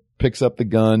 Maria picks up the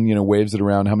gun, waves it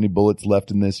around. How many bullets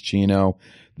left in this, Chino?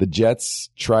 The Jets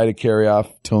try to carry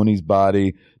off Tony's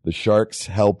body. The Sharks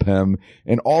help him.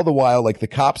 And all the while, like, the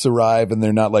cops arrive and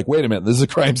they're not like, wait a minute, this is a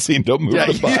crime scene. Don't move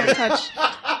the body.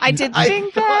 I did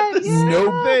think that.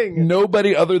 Yeah.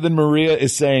 Nobody other than Maria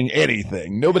is saying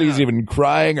anything. Nobody's even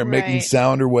crying or making Right.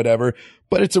 sound or whatever.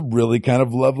 But it's a really kind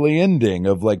of lovely ending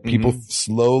of like people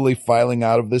slowly filing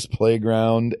out of this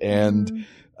playground and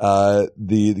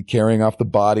the carrying off the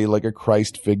body like a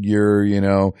Christ figure,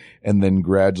 and then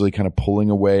gradually kind of pulling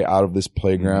away out of this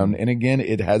playground. And again,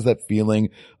 it has that feeling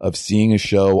of seeing a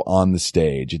show on the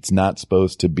stage. It's not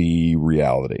supposed to be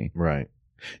reality. Right.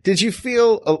 Did you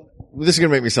feel, this is going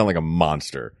to make me sound like a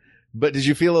monster, but did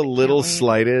you feel a little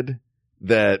slighted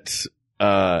that,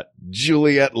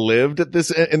 Juliet lived at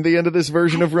in the end of this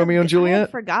version of Romeo and I Juliet? had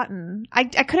forgotten. I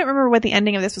couldn't remember what the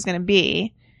ending of this was going to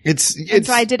be. And It's,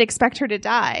 so I did expect her to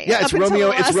die. yeah, it's up until Romeo,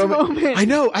 the it's last Romeo. moment. I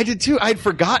know, I did too. I'd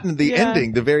forgotten the Yeah.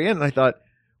 ending, the very end. And I thought,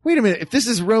 wait a minute, if this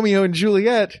is Romeo and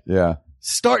Juliet, Yeah.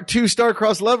 two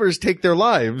star-crossed lovers take their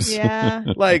lives. Yeah.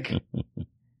 Like,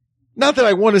 not that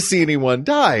I want to see anyone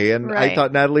die. And I Right.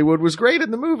 thought Natalie Wood was great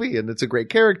in the movie and it's a great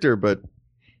character, but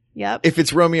Yep. if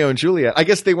it's Romeo and Juliet, I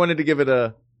guess they wanted to give it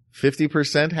a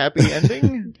 50% happy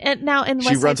ending. And now in She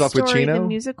West Side runs off with Story, Chino? the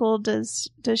musical, does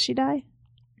she die?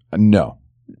 No,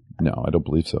 I don't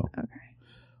believe so. Okay.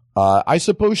 I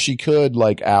suppose she could,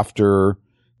 like, after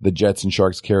the Jets and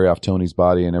Sharks carry off Tony's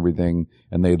body and everything,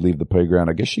 and they'd leave the playground.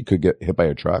 I guess she could get hit by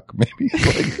a truck, maybe.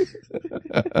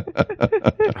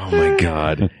 Oh my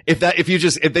God. If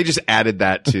they just added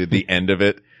that to the end of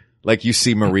it, like you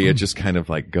see Maria just kind of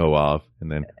like go off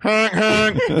and then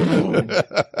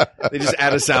they just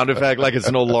add a sound effect like it's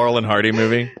an old Laurel and Hardy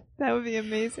movie. That would be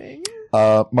amazing.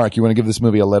 Mark, you want to give this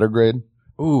movie a letter grade?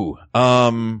 Ooh,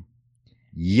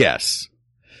 yes.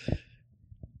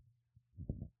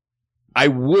 I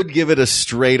would give it a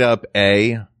straight up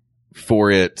A for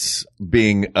its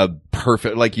being a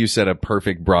perfect, like you said, a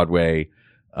perfect Broadway,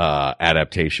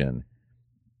 adaptation.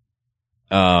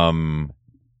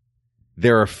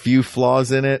 There are a few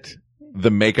flaws in it. The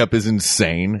makeup is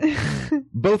insane,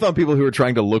 both on people who are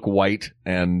trying to look white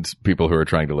and people who are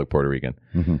trying to look Puerto Rican.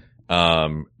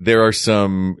 Mm-hmm. There are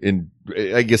some,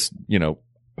 I guess,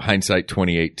 hindsight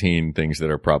 2018 things that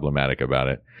are problematic about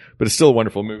it, but it's still a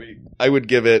wonderful movie. I'm going to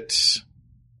give it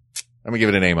an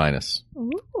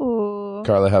A-. Ooh.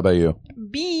 Carla, how about you?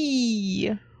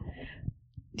 B.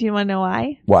 Do you want to know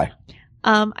why? Why?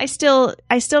 I still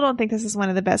don't think this is one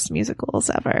of the best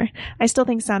musicals ever. I still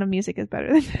think Sound of Music is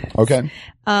better than this. Okay.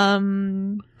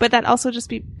 But that also just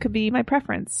could be my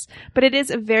preference. But it is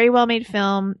a very well made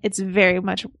film. It's very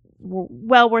much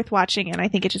well worth watching, and I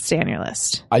think it should stay on your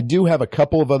list. I do have a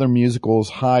couple of other musicals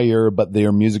higher, but they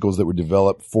are musicals that were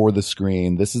developed for the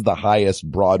screen. This is the highest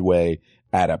Broadway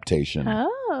adaptation.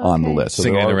 Oh. on the list. So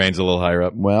Singing there in the are- Rain's a little higher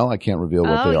up. Well, I can't reveal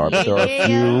what they are, but there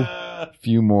are a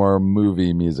few more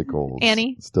movie musicals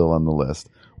Annie? still on the list.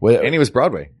 What, Annie was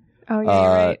Broadway. Oh, yeah,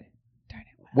 you're right.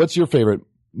 what's your favorite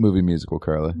movie musical,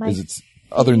 Carla? My Is it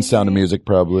other than Sound of Music,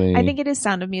 probably? I think it is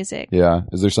Sound of Music. Yeah.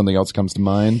 Is there something else that comes to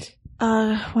mind?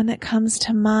 One that comes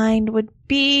to mind would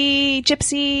be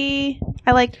Gypsy.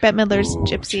 I like Bette Midler's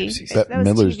Gypsy. Gypsy. Bette That was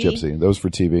Midler's TV. Gypsy. That was for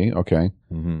TV. Okay.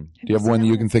 Mm-hmm. Do you have one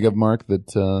you can think of, Mark,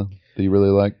 that you really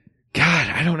like? God,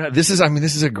 I don't know. This is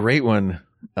a great one.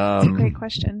 Great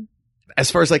question. As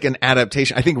far as like an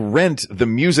adaptation, I think Rent, the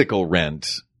musical Rent,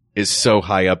 is so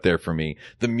high up there for me.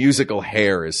 The musical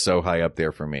Hair is so high up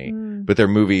there for me, but their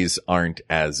movies aren't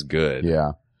as good.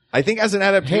 Yeah. I think as an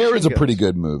adaptation, Hair is a goes- pretty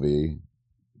good movie.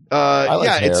 like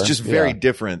yeah, it's Hair. just very Yeah.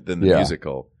 different than the Yeah.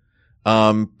 musical.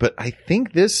 But I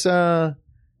think this, as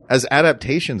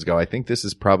adaptations go, I think this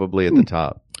is probably at the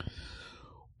top.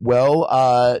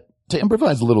 Well, to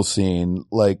improvise a little scene,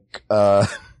 like, I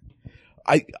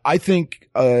think,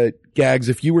 Gags,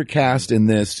 if you were cast in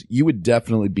this, you would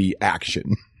definitely be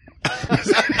Action.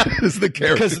 Is the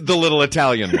character. Because the little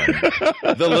Italian one.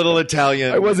 The little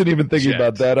Italian. I wasn't even thinking Jet.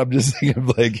 about that. I'm just thinking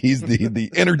of like, he's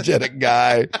the energetic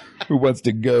guy who wants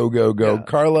to go. Yeah.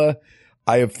 Carla,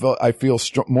 I feel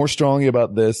more strongly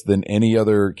about this than any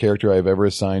other character I've ever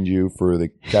assigned you for the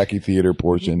Khaki Theater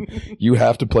portion. You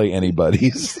have to play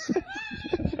anybody's.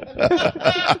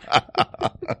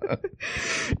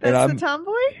 That's the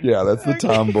tomboy? Yeah, that's the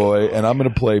tomboy, and I'm going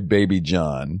to play Baby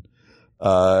John.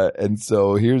 And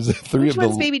so here's three Which of the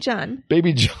one's Baby John?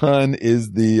 Baby John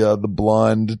is the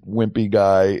blonde wimpy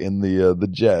guy in the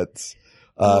Jets.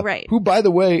 Right. Who, by the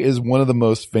way, is one of the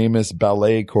most famous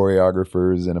ballet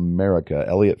choreographers in America.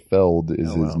 Elliot Feld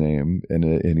is his name,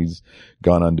 and he's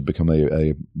gone on to become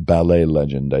a ballet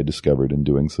legend. I discovered in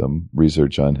doing some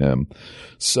research on him.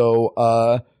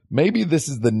 So, maybe this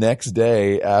is the next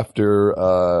day after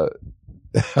all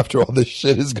this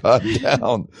shit has gone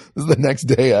down. This is the next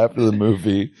day after the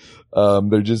movie.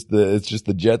 It's just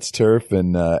the Jets turf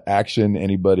and, Action,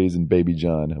 Anybody's, and Baby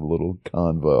John have a little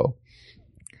convo.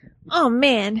 Oh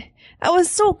man, that was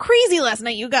so crazy last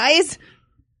night, you guys.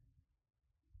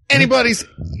 You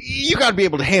gotta be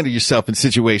able to handle yourself in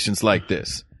situations like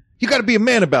this. You gotta be a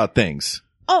man about things.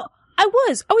 Oh, I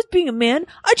was being a man.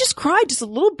 I just cried just a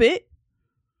little bit.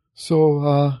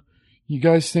 So, you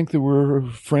guys think that we're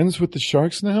friends with the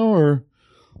Sharks now, or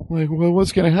like, well,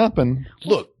 what's going to happen?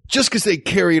 Look, just because they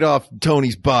carried off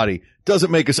Tony's body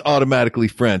doesn't make us automatically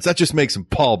friends. That just makes them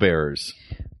pallbearers.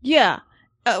 Yeah,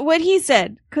 what he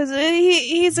said, because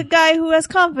he's a guy who has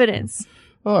confidence.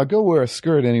 Oh, go wear a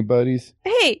skirt, anybody's.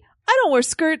 Hey, I don't wear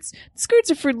skirts.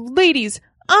 Skirts are for ladies.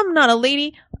 I'm not a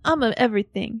lady. I'm an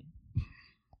everything.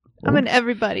 I'm an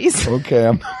everybody's.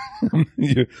 Okay,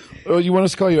 you want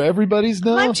us to call you everybody's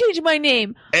now? I'm changing my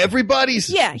name. Everybody's?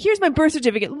 Yeah, here's my birth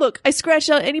certificate. Look, I scratched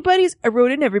out anybody's. I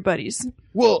wrote in everybody's.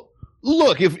 Well,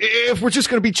 look, if we're just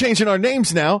going to be changing our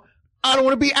names now, I don't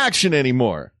want to be Action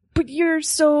anymore. But you're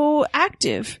so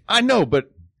active. I know,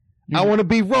 but I want to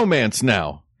be Romance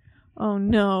now. Oh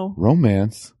no.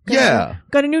 Romance. Yeah.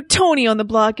 Got a new Tony on the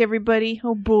block, everybody.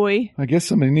 Oh boy. I guess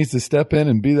somebody needs to step in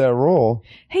and be that role.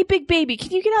 Hey, big baby,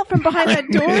 can you get out from behind that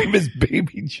My door? name is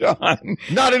Baby John.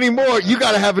 Not anymore. You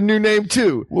got to have a new name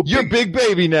too. Well, You're Big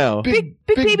Baby now. Big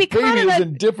baby, come out of that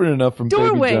isn't different enough from Baby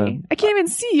doorway. John. I can't even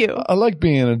see you. I like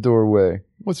being in a doorway.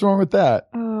 What's wrong with that?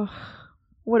 Oh,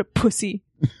 what a pussy.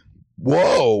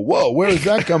 Whoa, where is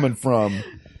that coming from?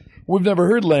 We've never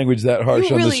heard language that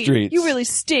harsh on the streets. You really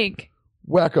stink.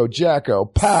 Wacko jacko,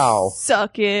 pow.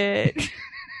 Suck it.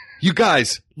 You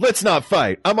guys, let's not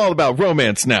fight. I'm all about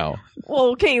romance now.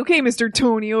 Well, okay, Mr.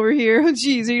 Tony over here. Oh,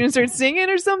 jeez, are you gonna start singing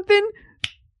or something?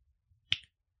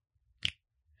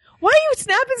 Why are you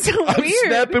snapping so I'm weird?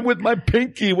 snapping with my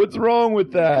pinky. What's wrong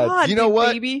with that? God, You know big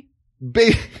what?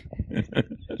 Baby.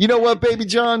 You know what, Baby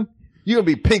John? You're going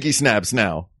to be Pinky Snaps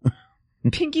now.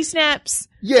 Pinky snaps.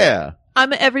 Yeah.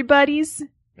 I'm everybody's.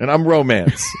 And I'm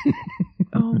Romance.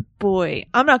 Oh boy,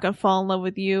 I'm not gonna fall in love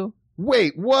with you.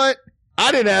 Wait, what?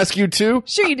 I didn't ask you to.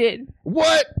 Sure you did.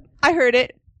 What? I heard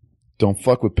it. Don't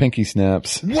fuck with pinky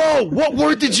snaps. Whoa, what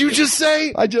word did you just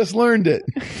say? I just learned it.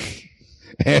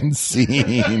 And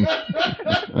scene.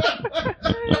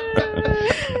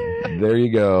 There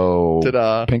you go.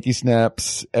 Ta-da. Pinky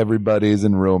snaps, everybody's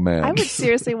in romance. I would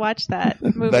seriously watch that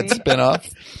movie. That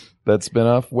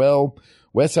spinoff. Well,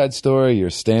 West Side Story, you're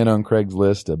staying on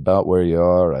Craigslist about where you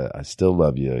are. I still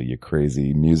love you, you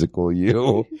crazy musical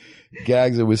you.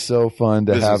 Gags, it was so fun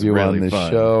to This have was you really on this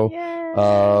fun. show.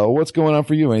 Yeah. What's going on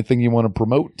for you? Anything you want to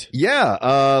promote?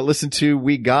 Yeah, listen to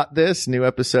We Got This, new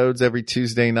episodes every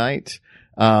Tuesday night.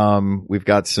 We've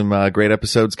got some great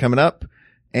episodes coming up,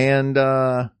 and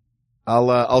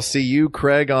I'll see you,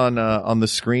 Craig, on the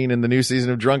screen in the new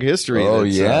season of Drunk History. Oh,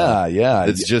 yeah.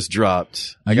 It's just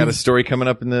dropped. I got a story coming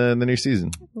up in the new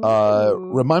season.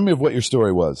 Remind me of what your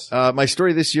story was. My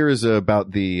story this year is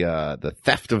about the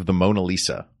theft of the Mona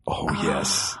Lisa. Oh,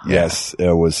 yes. Yes.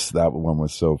 That one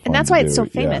was so fun. And that's why it's so Yeah.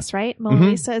 famous, right? Mona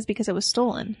Lisa is because it was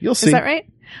stolen. You'll see. Is that right?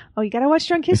 Oh, you gotta watch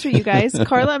Drunk History, you guys.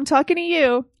 Carla, I'm talking to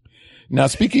you. Now,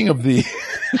 speaking of the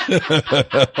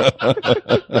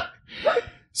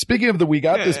We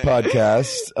Got This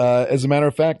podcast, as a matter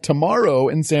of fact, tomorrow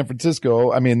in San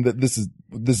Francisco, I mean, this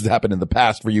has happened in the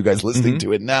past for you guys listening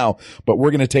to it now, but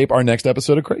we're going to tape our next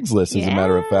episode of Craigslist, as a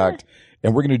matter of fact.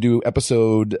 And we're going to do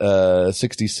episode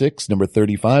 66, number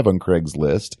 35 on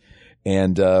Craigslist.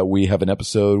 And we have an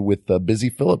episode with Busy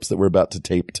Phillips that we're about to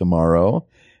tape tomorrow.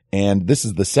 And this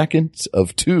is the second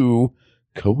of 2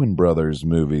 Coen Brothers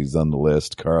movies on the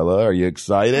list. Carla, are you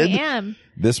excited? I am.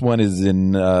 This one is was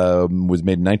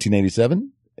made in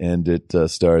 1987, and it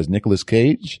stars Nicolas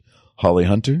Cage, Holly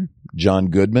Hunter, John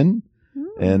Goodman,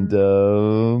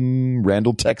 and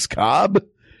Randall Tex Cobb.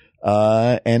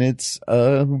 And it's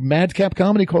a madcap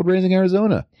comedy called Raising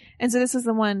Arizona. And so this is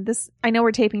the one, I know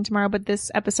we're taping tomorrow, but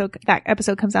that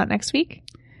episode comes out next week.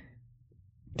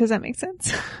 Does that make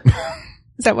sense?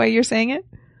 Is that why you're saying it?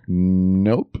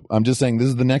 Nope. I'm just saying this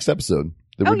is the next episode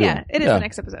that we're doing. It is the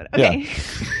next episode. Okay.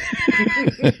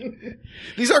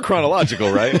 These are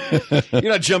chronological, right?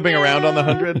 You're not jumping around on the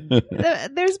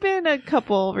 100. There's been a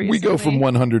couple recently. We go from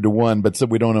 100 to 1, but so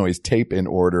we don't always tape in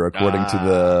order according to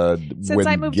the Since when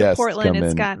I moved to guests Portland, come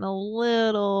it's in. gotten a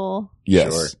little.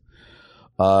 Yes.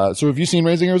 Sure. So have you seen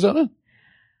Raising Arizona?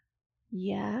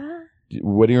 Yeah.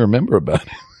 What do you remember about it?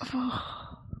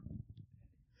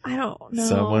 I don't know.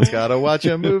 Someone's got to watch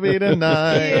a movie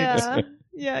tonight.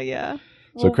 Yeah.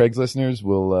 So Craig's listeners,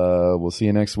 we'll see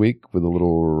you next week with a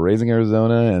little Raising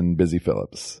Arizona and Busy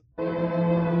Phillips.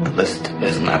 The list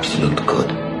is an absolute good.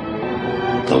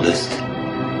 The list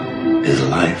is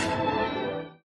life.